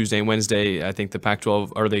instead of Tuesday and Wednesday. I think the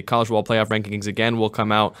Pac-12 or the College Football Playoff rankings again will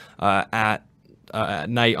come out at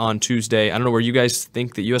night on Tuesday. I don't know where you guys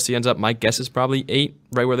think that USC ends up. My guess is probably 8,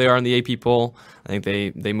 right where they are in the AP poll. I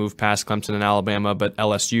think they move past Clemson and Alabama, but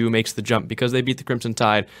LSU makes the jump because they beat the Crimson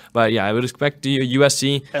Tide. But yeah, I would expect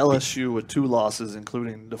USC. LSU with 2 losses,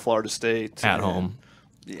 including the Florida State. At home.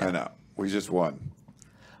 Yeah. I know. We just won.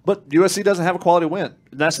 But USC doesn't have a quality win.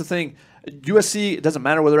 And that's the thing. USC, it doesn't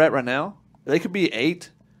matter where they're at right now. They could be 8.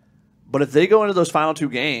 But if they go into those final 2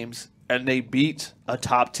 games and they beat a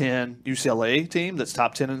top 10 UCLA team that's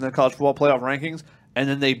top 10 in the college football playoff rankings, and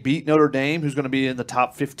then they beat Notre Dame, who's going to be in the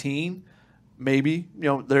top 15, maybe.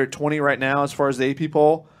 They're at 20 right now as far as the AP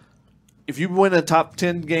poll. If you win a top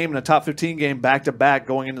 10 game and a top 15 game back-to-back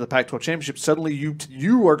going into the Pac-12 championship, suddenly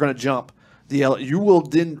you are going to jump. You will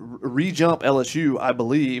then re-jump LSU, I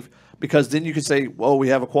believe, because then you can say, well, we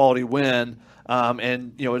have a quality win,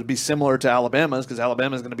 and it would be similar to Alabama's because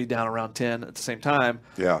Alabama's going to be down around 10 at the same time.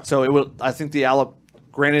 Yeah. So it will. I think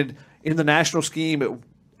granted, in the national scheme,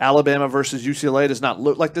 Alabama versus UCLA does not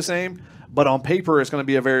look like the same, but on paper it's going to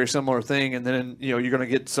be a very similar thing, and then you're going to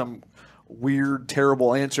get some weird,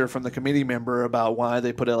 terrible answer from the committee member about why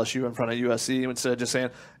they put LSU in front of USC instead of just saying,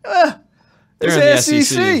 it's the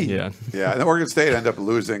SEC. Yeah, and Oregon State ended up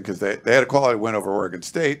losing because they had a quality win over Oregon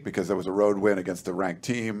State because there was a road win against the ranked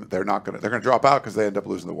team. They're going to drop out because they end up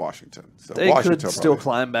losing to Washington. So they Washington could still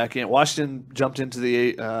climb back in. Washington jumped into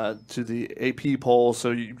the AP poll,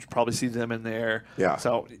 so you probably see them in there. Yeah.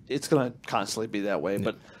 So it's going to constantly be that way.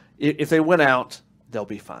 But if they win out, they'll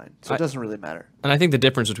be fine. So it doesn't really matter. And I think the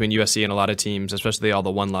difference between USC and a lot of teams, especially all the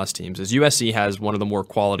one-loss teams, is USC has one of the more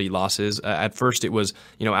quality losses. At first, it was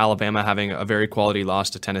Alabama having a very quality loss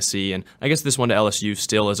to Tennessee, and I guess this one to LSU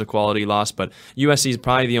still is a quality loss. But USC is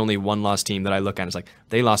probably the only one-loss team that I look at. It's like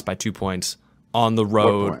they lost by 2 points on the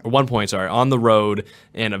road, 1 point, on the road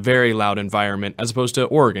in a very loud environment, as opposed to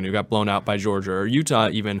Oregon, who got blown out by Georgia, or Utah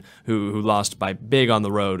even, who lost by big on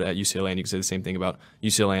the road at UCLA, and you can say the same thing about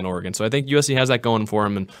UCLA and Oregon. So I think USC has that going for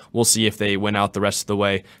them, and we'll see if they win out the rest of the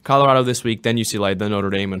way. Colorado this week, then UCLA, then Notre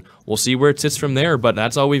Dame, and we'll see where it sits from there, but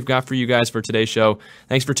that's all we've got for you guys for today's show.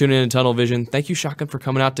 Thanks for tuning in to Tunnel Vision. Thank you, Shotgun, for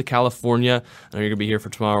coming out to California. I know you're going to be here for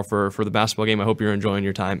tomorrow for the basketball game. I hope you're enjoying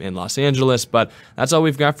your time in Los Angeles, but that's all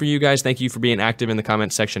we've got for you guys. Thank you for being active in the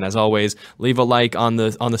comments section as always. Leave a like on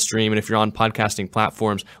the stream, and if you're on podcasting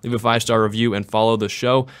platforms, leave a 5-star review and follow the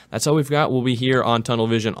show. That's all we've got. We'll be here on Tunnel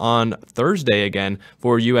Vision on Thursday again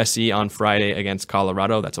for USC on Friday against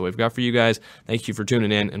Colorado. That's all we've got for you guys. Thank you for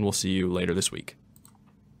tuning in, and we'll see you later this week.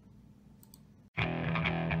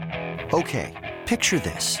 Okay, picture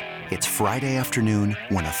this. It's Friday afternoon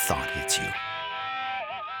when a thought hits you.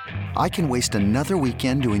 I can waste another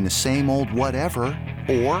weekend doing the same old whatever,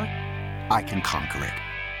 or I can conquer it.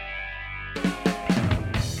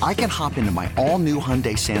 I can hop into my all-new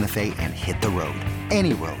Hyundai Santa Fe and hit the road.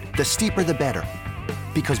 Any road. The steeper, the better.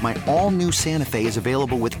 Because my all-new Santa Fe is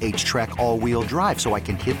available with H-Track all-wheel drive, so I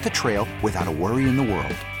can hit the trail without a worry in the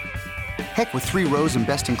world. Heck, with 3 rows and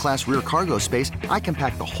best-in-class rear cargo space, I can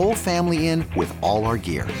pack the whole family in with all our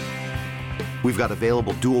gear. We've got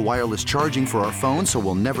available dual wireless charging for our phones, so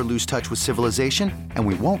we'll never lose touch with civilization, and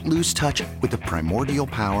we won't lose touch with the primordial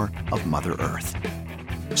power of Mother Earth.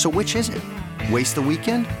 So which is it? Waste the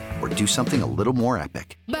weekend or do something a little more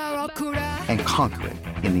epic? And conquer it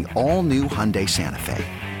in the all-new Hyundai Santa Fe.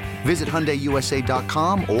 Visit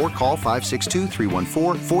HyundaiUSA.com or call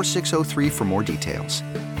 562-314-4603 for more details.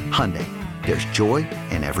 Hyundai, there's joy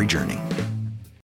in every journey.